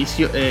sí, la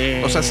ambición...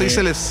 o sea, sí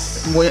se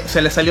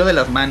les salió de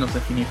las manos,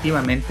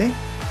 definitivamente.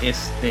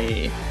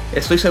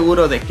 Estoy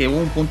seguro de que hubo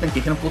un punto en que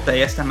dijeron, puta,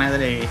 ya esta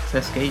madre,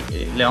 ¿sabes qué?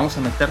 Le vamos a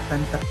meter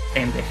tanta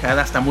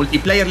pendejada, hasta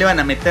multiplayer le iban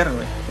a meter,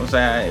 güey. O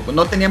sea,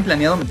 no tenían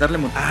planeado meterle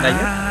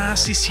multiplayer.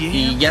 Sí.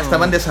 Y ya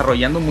estaban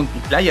desarrollando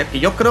multiplayer, que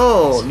yo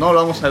creo no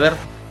lo vamos a ver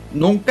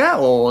nunca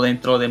o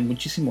dentro de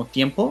muchísimo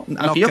tiempo.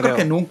 Aunque yo creo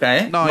que nunca,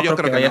 ¿eh? No creo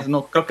que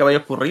no creo que vaya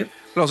a ocurrir.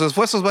 Los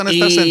esfuerzos van a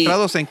estar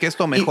centrados en que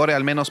esto mejore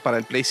al menos para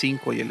el Play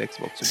 5 y el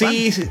Xbox.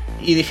 Sí,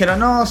 y dijeron,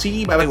 no,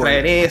 sí, va a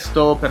traer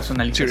esto,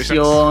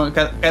 personalización,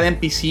 cada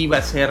NPC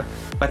va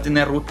a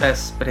tener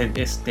rutas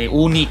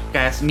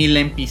únicas, 1000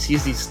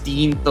 NPCs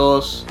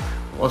distintos,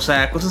 o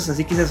sea, cosas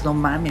así que dices, no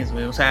mames,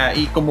 güey, o sea,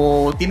 y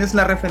como tienes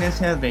la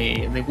referencia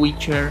de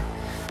Witcher,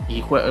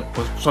 y pues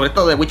sobre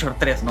todo de Witcher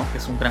 3, ¿no? Que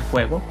es un gran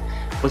juego.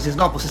 Pues dices,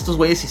 no, pues estos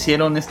güeyes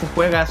hicieron este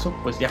juegazo,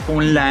 pues ya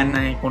con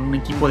lana y con un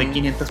equipo de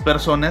 500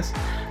 personas,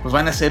 pues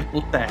van a ser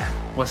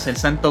pues el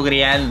santo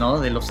grial, ¿no?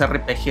 De los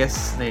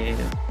RPGs de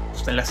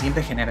la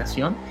siguiente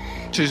generación.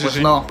 Sí.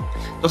 No.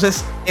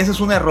 Entonces, ese es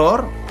un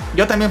error.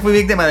 Yo también fui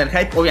víctima del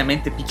hype,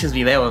 obviamente, pinches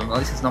videos, ¿no?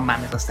 Dices, no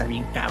mames, va a estar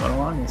bien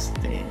cabrón,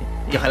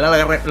 y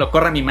ojalá lo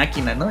corra mi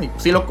máquina, ¿no? Y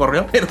pues sí lo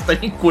corrió, pero está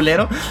bien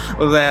culero.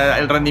 O sea,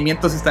 el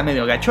rendimiento sí está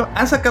medio gacho.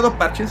 Han sacado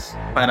parches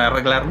para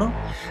arreglarlo,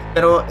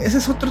 pero ese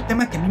es otro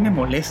tema que a mí me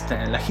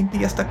molesta. La gente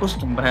ya está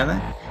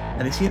acostumbrada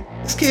a decir,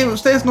 es que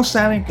ustedes no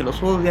saben que los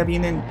juegos ya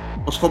vienen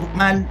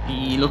mal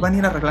y los van a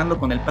ir arreglando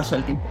con el paso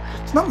del tiempo.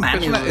 Pues no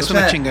mames, es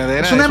una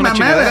chingadera. Es una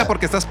chingadera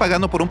porque estás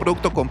pagando por un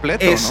producto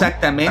completo.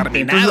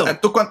 Exactamente. ¿No?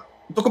 Entonces, tú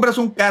compras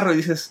un carro y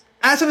dices,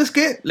 ¿sabes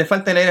qué? Le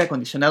falta el aire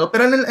acondicionado,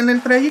 pero en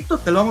el trayecto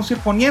te lo vamos a ir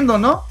poniendo,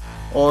 ¿no?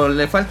 O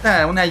le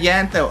falta una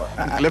llanta.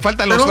 Le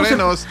faltan los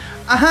frenos.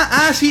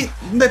 Sí,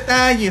 un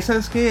detalle,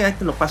 ¿sabes qué? Ahí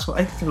te lo paso,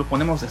 ahí te lo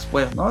ponemos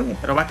después, ¿no? Oye,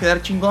 pero va a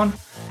quedar chingón.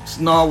 Pues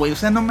no, güey, o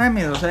sea, no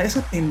mames, o sea,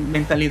 esa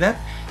mentalidad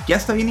ya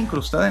está bien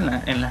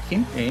incrustada en la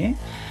gente, ¿eh?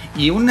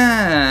 Y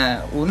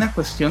una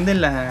cuestión de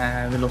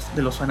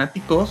los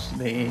fanáticos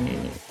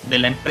de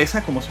la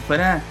empresa como si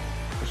fuera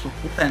su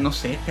puta, no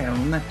sé,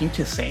 una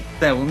pinche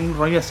secta, un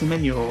rollo así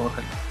medio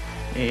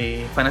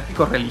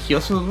fanáticos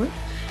religiosos, güey.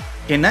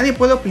 Que nadie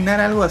puede opinar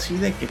algo así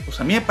de que,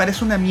 pues a mí me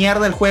parece una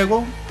mierda el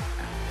juego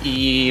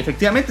y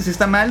efectivamente sí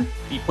está mal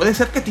y puede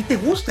ser que a ti te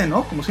guste,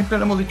 ¿no? Como siempre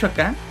lo hemos dicho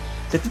acá.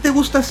 Si a ti te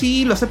gusta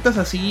así, lo aceptas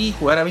así,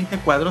 jugar a 20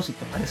 cuadros y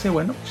te parece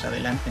bueno, pues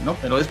adelante, ¿no?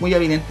 Pero es muy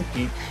evidente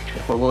que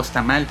el juego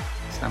está mal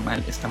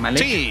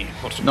hecho. Sí,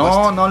 por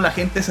supuesto. No, la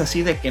gente es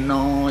así de que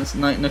no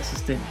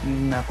existe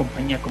una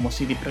compañía como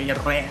CD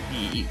Projekt Red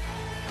y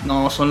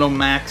no son lo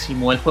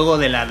máximo, el juego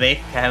de la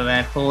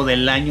década, el juego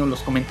del año, los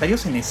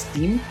comentarios en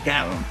Steam,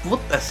 cabrón,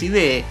 puta, así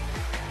de...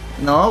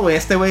 No, güey,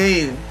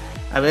 güey,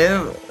 a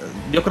ver,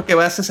 yo creo que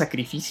va a hacer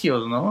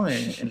sacrificios, ¿no?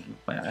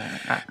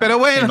 Pero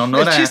bueno, en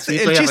honor el chiste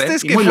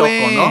es que muy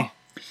fue... loco, ¿no?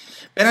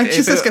 Pero el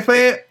chiste es que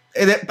fue...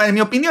 en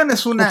mi opinión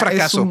es un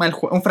fracaso.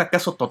 Un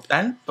fracaso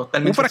totalmente.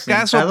 Un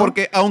fracaso sentado.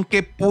 Porque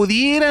aunque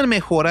pudieran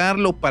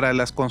mejorarlo para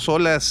las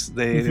consolas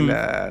de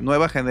la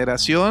nueva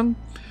generación,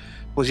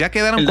 pues ya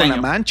quedaron con la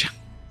mancha.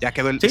 Ya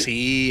quedó el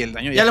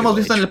daño. Ya lo hemos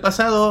visto hecho en el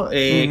pasado.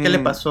 ¿Qué le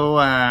pasó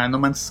a No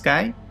Man's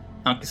Sky?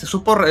 Aunque se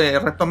supo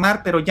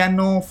retomar, pero ya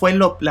no fue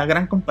la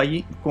gran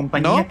compañía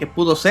 ¿no? que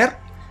pudo ser,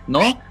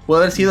 ¿no? Pudo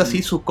haber sido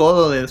así su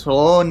codo de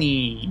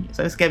Sony.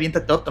 ¿Sabes qué?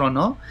 Aviéntate otro,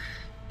 ¿no?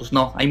 Pues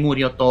no, ahí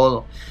murió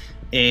todo.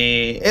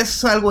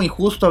 Es algo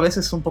injusto a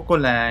veces un poco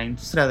la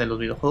industria de los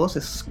videojuegos,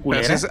 es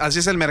culera. Así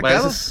es el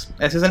mercado. Así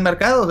es el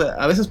mercado. O sea,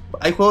 a veces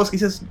hay juegos que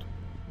dices,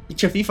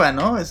 pinche FIFA,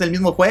 ¿no? Es el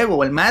mismo juego,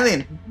 o el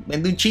Madden,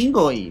 vende un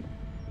chingo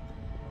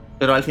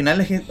pero al final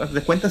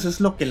de cuentas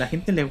es lo que la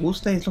gente le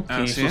gusta y es lo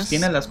que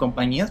sostiene a las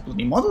compañías, pues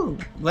ni modo,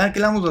 ¿qué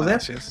le vamos a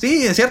hacer?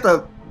 Sí, es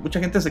cierto,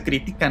 mucha gente se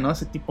critica, ¿no?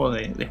 Ese tipo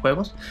de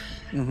juegos.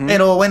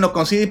 Pero bueno,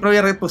 con CD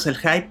Projekt Red, pues el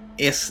hype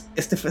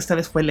esta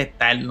vez fue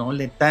letal, ¿no?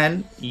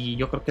 Letal, y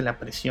yo creo que la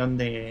presión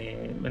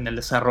en el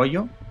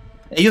desarrollo.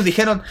 Ellos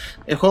dijeron,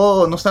 el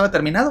juego no estaba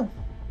terminado.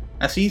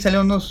 Así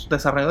salieron unos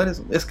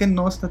desarrolladores, es que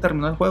no está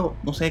terminado el juego.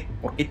 No sé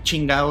por qué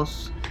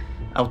chingados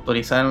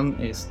autorizaron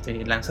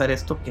lanzar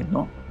esto que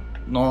no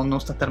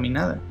está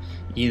terminada.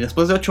 Y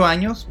después de 8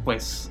 años,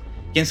 pues,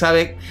 quién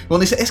sabe. Uno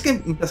dice, es que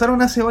empezaron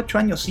hace 8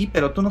 años, sí,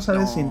 pero tú no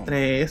sabes si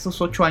entre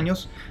esos 8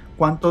 años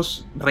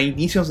cuántos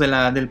reinicios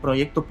del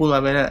proyecto pudo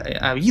haber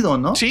habido,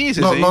 ¿no? Sí.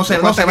 No se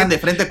van de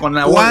frente con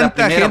la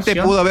 ¿Cuánta gente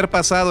opción? pudo haber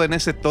pasado en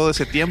todo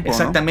ese tiempo?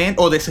 Exactamente,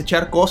 ¿no? O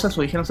desechar cosas,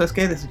 o dijeron, ¿sabes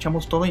qué?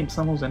 Desechamos todo y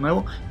empezamos de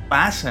nuevo.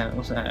 Pasa,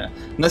 o sea,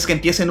 no es que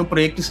empiecen un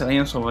proyecto y se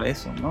vayan sobre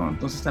eso, ¿no?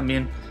 Entonces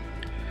también,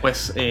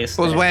 pues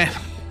bueno.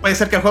 Puede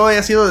ser que el juego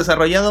haya sido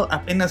desarrollado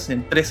apenas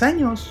en 3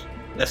 años.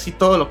 Así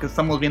todo lo que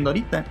estamos viendo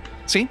ahorita.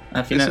 Sí.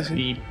 Al final,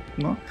 sí.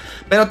 ¿No?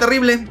 Pero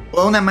terrible.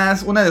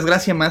 Una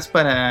desgracia más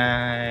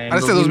para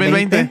este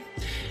 2020.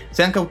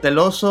 Sean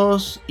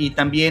cautelosos y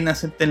también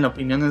acepten las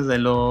opiniones de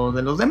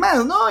los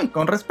demás, ¿no? Y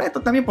con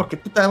respeto también, porque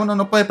uno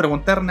no puede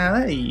preguntar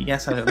nada y ya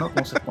sabes, ¿no?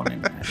 Cómo se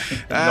ponen.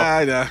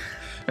 No.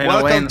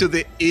 Welcome to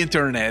the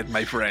internet,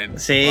 my friend.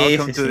 Sí,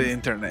 Welcome to the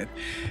internet.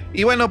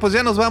 Y bueno, pues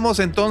ya nos vamos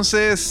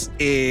entonces.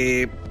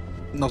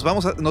 Nos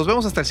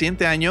vemos hasta el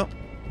siguiente año.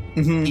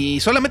 Uh-huh. Y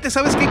solamente,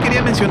 ¿sabes qué?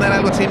 Quería mencionar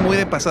algo así muy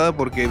de pasada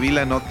porque vi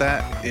la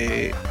nota.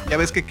 Ya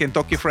ves que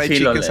Kentucky Fried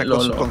Chicken sacó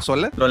su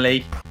consola. Lo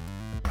leí.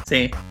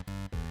 Sí.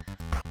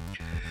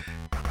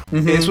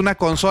 Uh-huh. Es una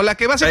consola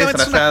que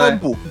básicamente es una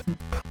compu.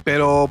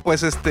 Pero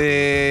pues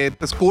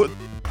pues cool.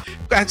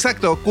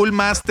 Exacto, Cool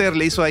Master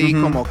le hizo ahí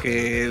como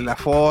que la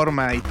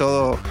forma y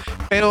todo.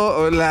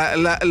 Pero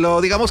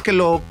digamos que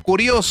lo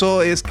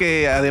curioso es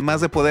que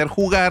además de poder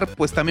jugar,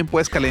 pues también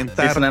puedes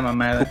calentar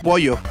tu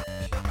pollo.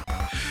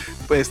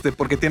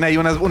 Porque tiene ahí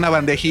una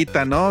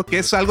bandejita, ¿no? Que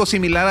es algo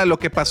similar a lo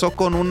que pasó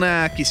con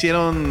una que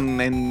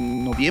hicieron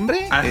en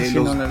noviembre.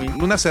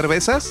 Unas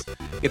cervezas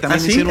que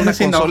también hicieron una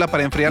consola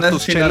para enfriar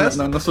tus chelas.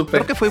 No supe.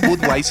 Creo que fue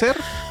Budweiser.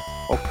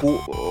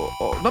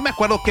 No me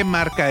acuerdo qué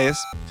marca es.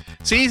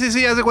 Sí,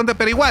 haz de cuenta,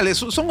 pero igual,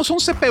 son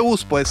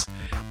CPUs, pues.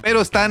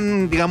 Pero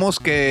están, digamos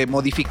que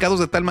modificados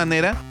de tal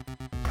manera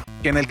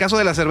que en el caso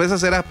de las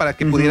cervezas era para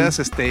que pudieras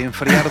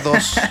enfriar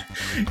dos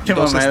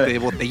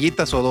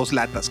botellitas o 2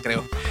 latas,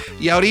 creo.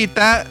 Y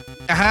ahorita,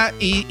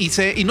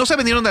 y no se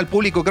vendieron al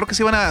público, creo que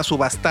se iban a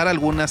subastar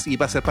algunas y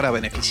iba a ser para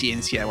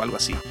beneficencia o algo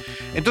así.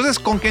 Entonces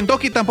con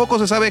Kentucky tampoco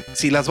se sabe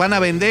si las van a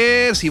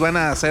vender, si van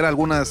a hacer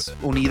algunas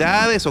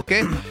unidades o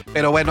qué.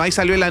 Pero bueno, ahí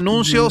salió el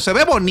anuncio, se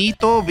ve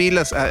bonito,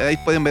 ahí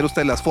pueden ver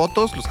ustedes las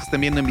fotos, los que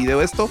estén viendo en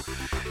video esto.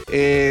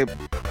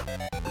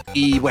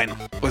 Y bueno,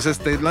 pues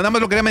nada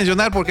más lo quería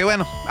mencionar porque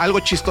bueno,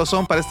 algo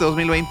chistosón para este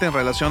 2020 en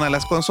relación a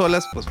las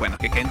consolas, pues bueno,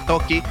 que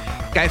Kentucky,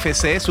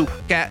 KFC, su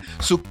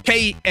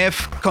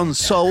KF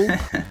Console,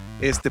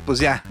 pues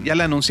ya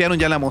la anunciaron,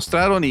 ya la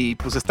mostraron y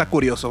pues está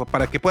curioso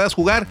para que puedas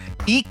jugar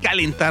y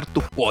calentar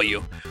tu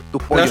pollo.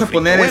 Le vas a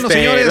poner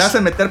señores, le vas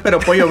a meter pero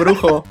pollo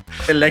brujo,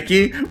 el de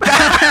aquí.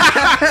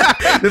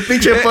 El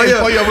pinche pollo.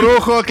 El pollo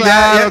brujo,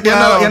 claro.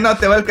 Ya no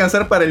te va a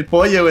alcanzar para el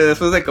pollo, güey,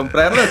 después de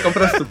comprarlo,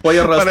 compras tu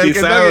pollo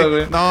rostizado,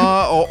 güey.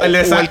 No, o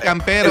el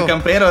campero. El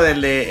campero el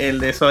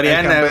de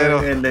Soriana,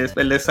 el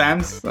de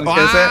Sam's.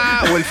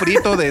 O el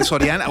frito de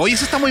Soriana. Oye,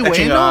 ese está muy bueno.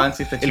 Chingón,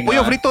 sí, está chingón. El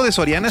pollo frito de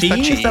Soriana está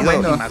chido. Está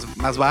bueno.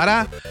 Más vara.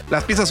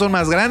 Las pizzas son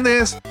más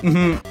grandes.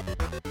 Uh-huh.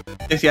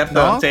 Es cierto,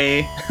 ¿no?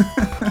 Sí.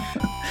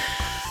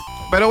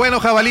 Pero bueno,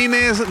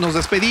 jabalines, nos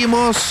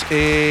despedimos.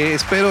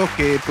 Espero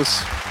que,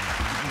 pues,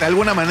 de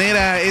alguna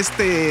manera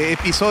este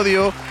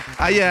episodio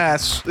haya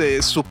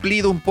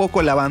suplido un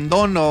poco el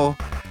abandono.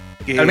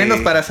 Al menos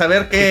para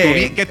saber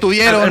que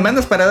tuvieron. Al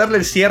menos para darle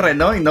el cierre,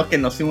 ¿no? Y no que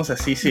nos fuimos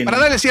así sin. Para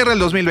darle cierre al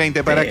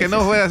 2020, para que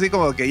no fuera así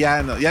como que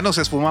ya nos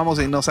esfumamos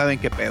y no saben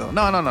qué pedo.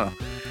 No.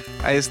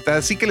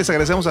 Así que les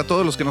agradecemos a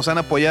todos los que nos han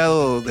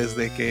apoyado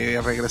desde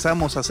que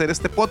regresamos a hacer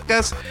este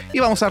podcast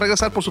y vamos a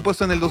regresar por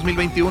supuesto en el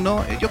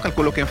 2021, yo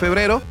calculo que en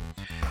febrero.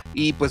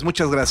 Y pues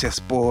muchas gracias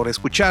por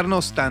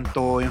escucharnos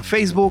tanto en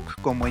Facebook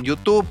como en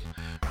YouTube,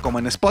 como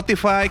en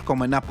Spotify,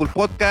 como en Apple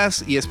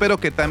Podcast, y espero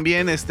que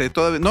también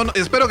espero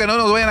que no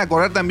nos vayan a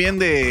correr también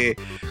de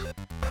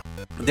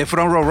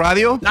Front Row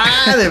Radio.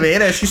 De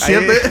veras, sí,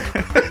 cierto.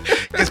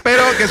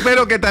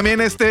 Espero que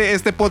también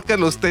este podcast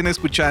lo estén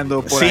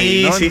escuchando por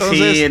ahí, ¿no?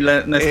 Entonces,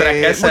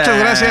 nuestra casa. Muchas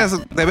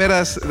gracias, de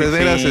veras,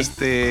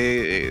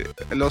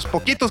 los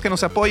poquitos que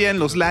nos apoyan,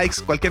 los likes,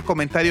 cualquier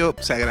comentario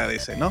se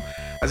agradece, ¿no?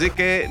 Así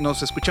que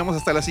nos escuchamos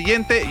hasta la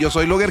siguiente. Yo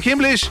soy Loger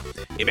Himlish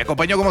y me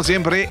acompañó como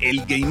siempre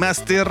el Game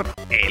Master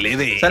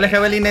LD. Sale,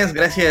 jabalines,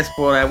 gracias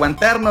por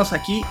aguantarnos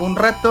aquí un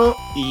rato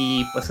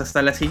y pues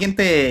hasta la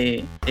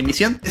siguiente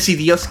emisión, si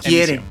Dios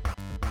quiere.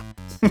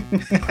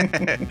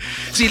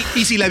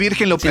 Y si la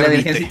Virgen lo permite. La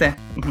Virgencita.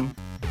 Uh-huh.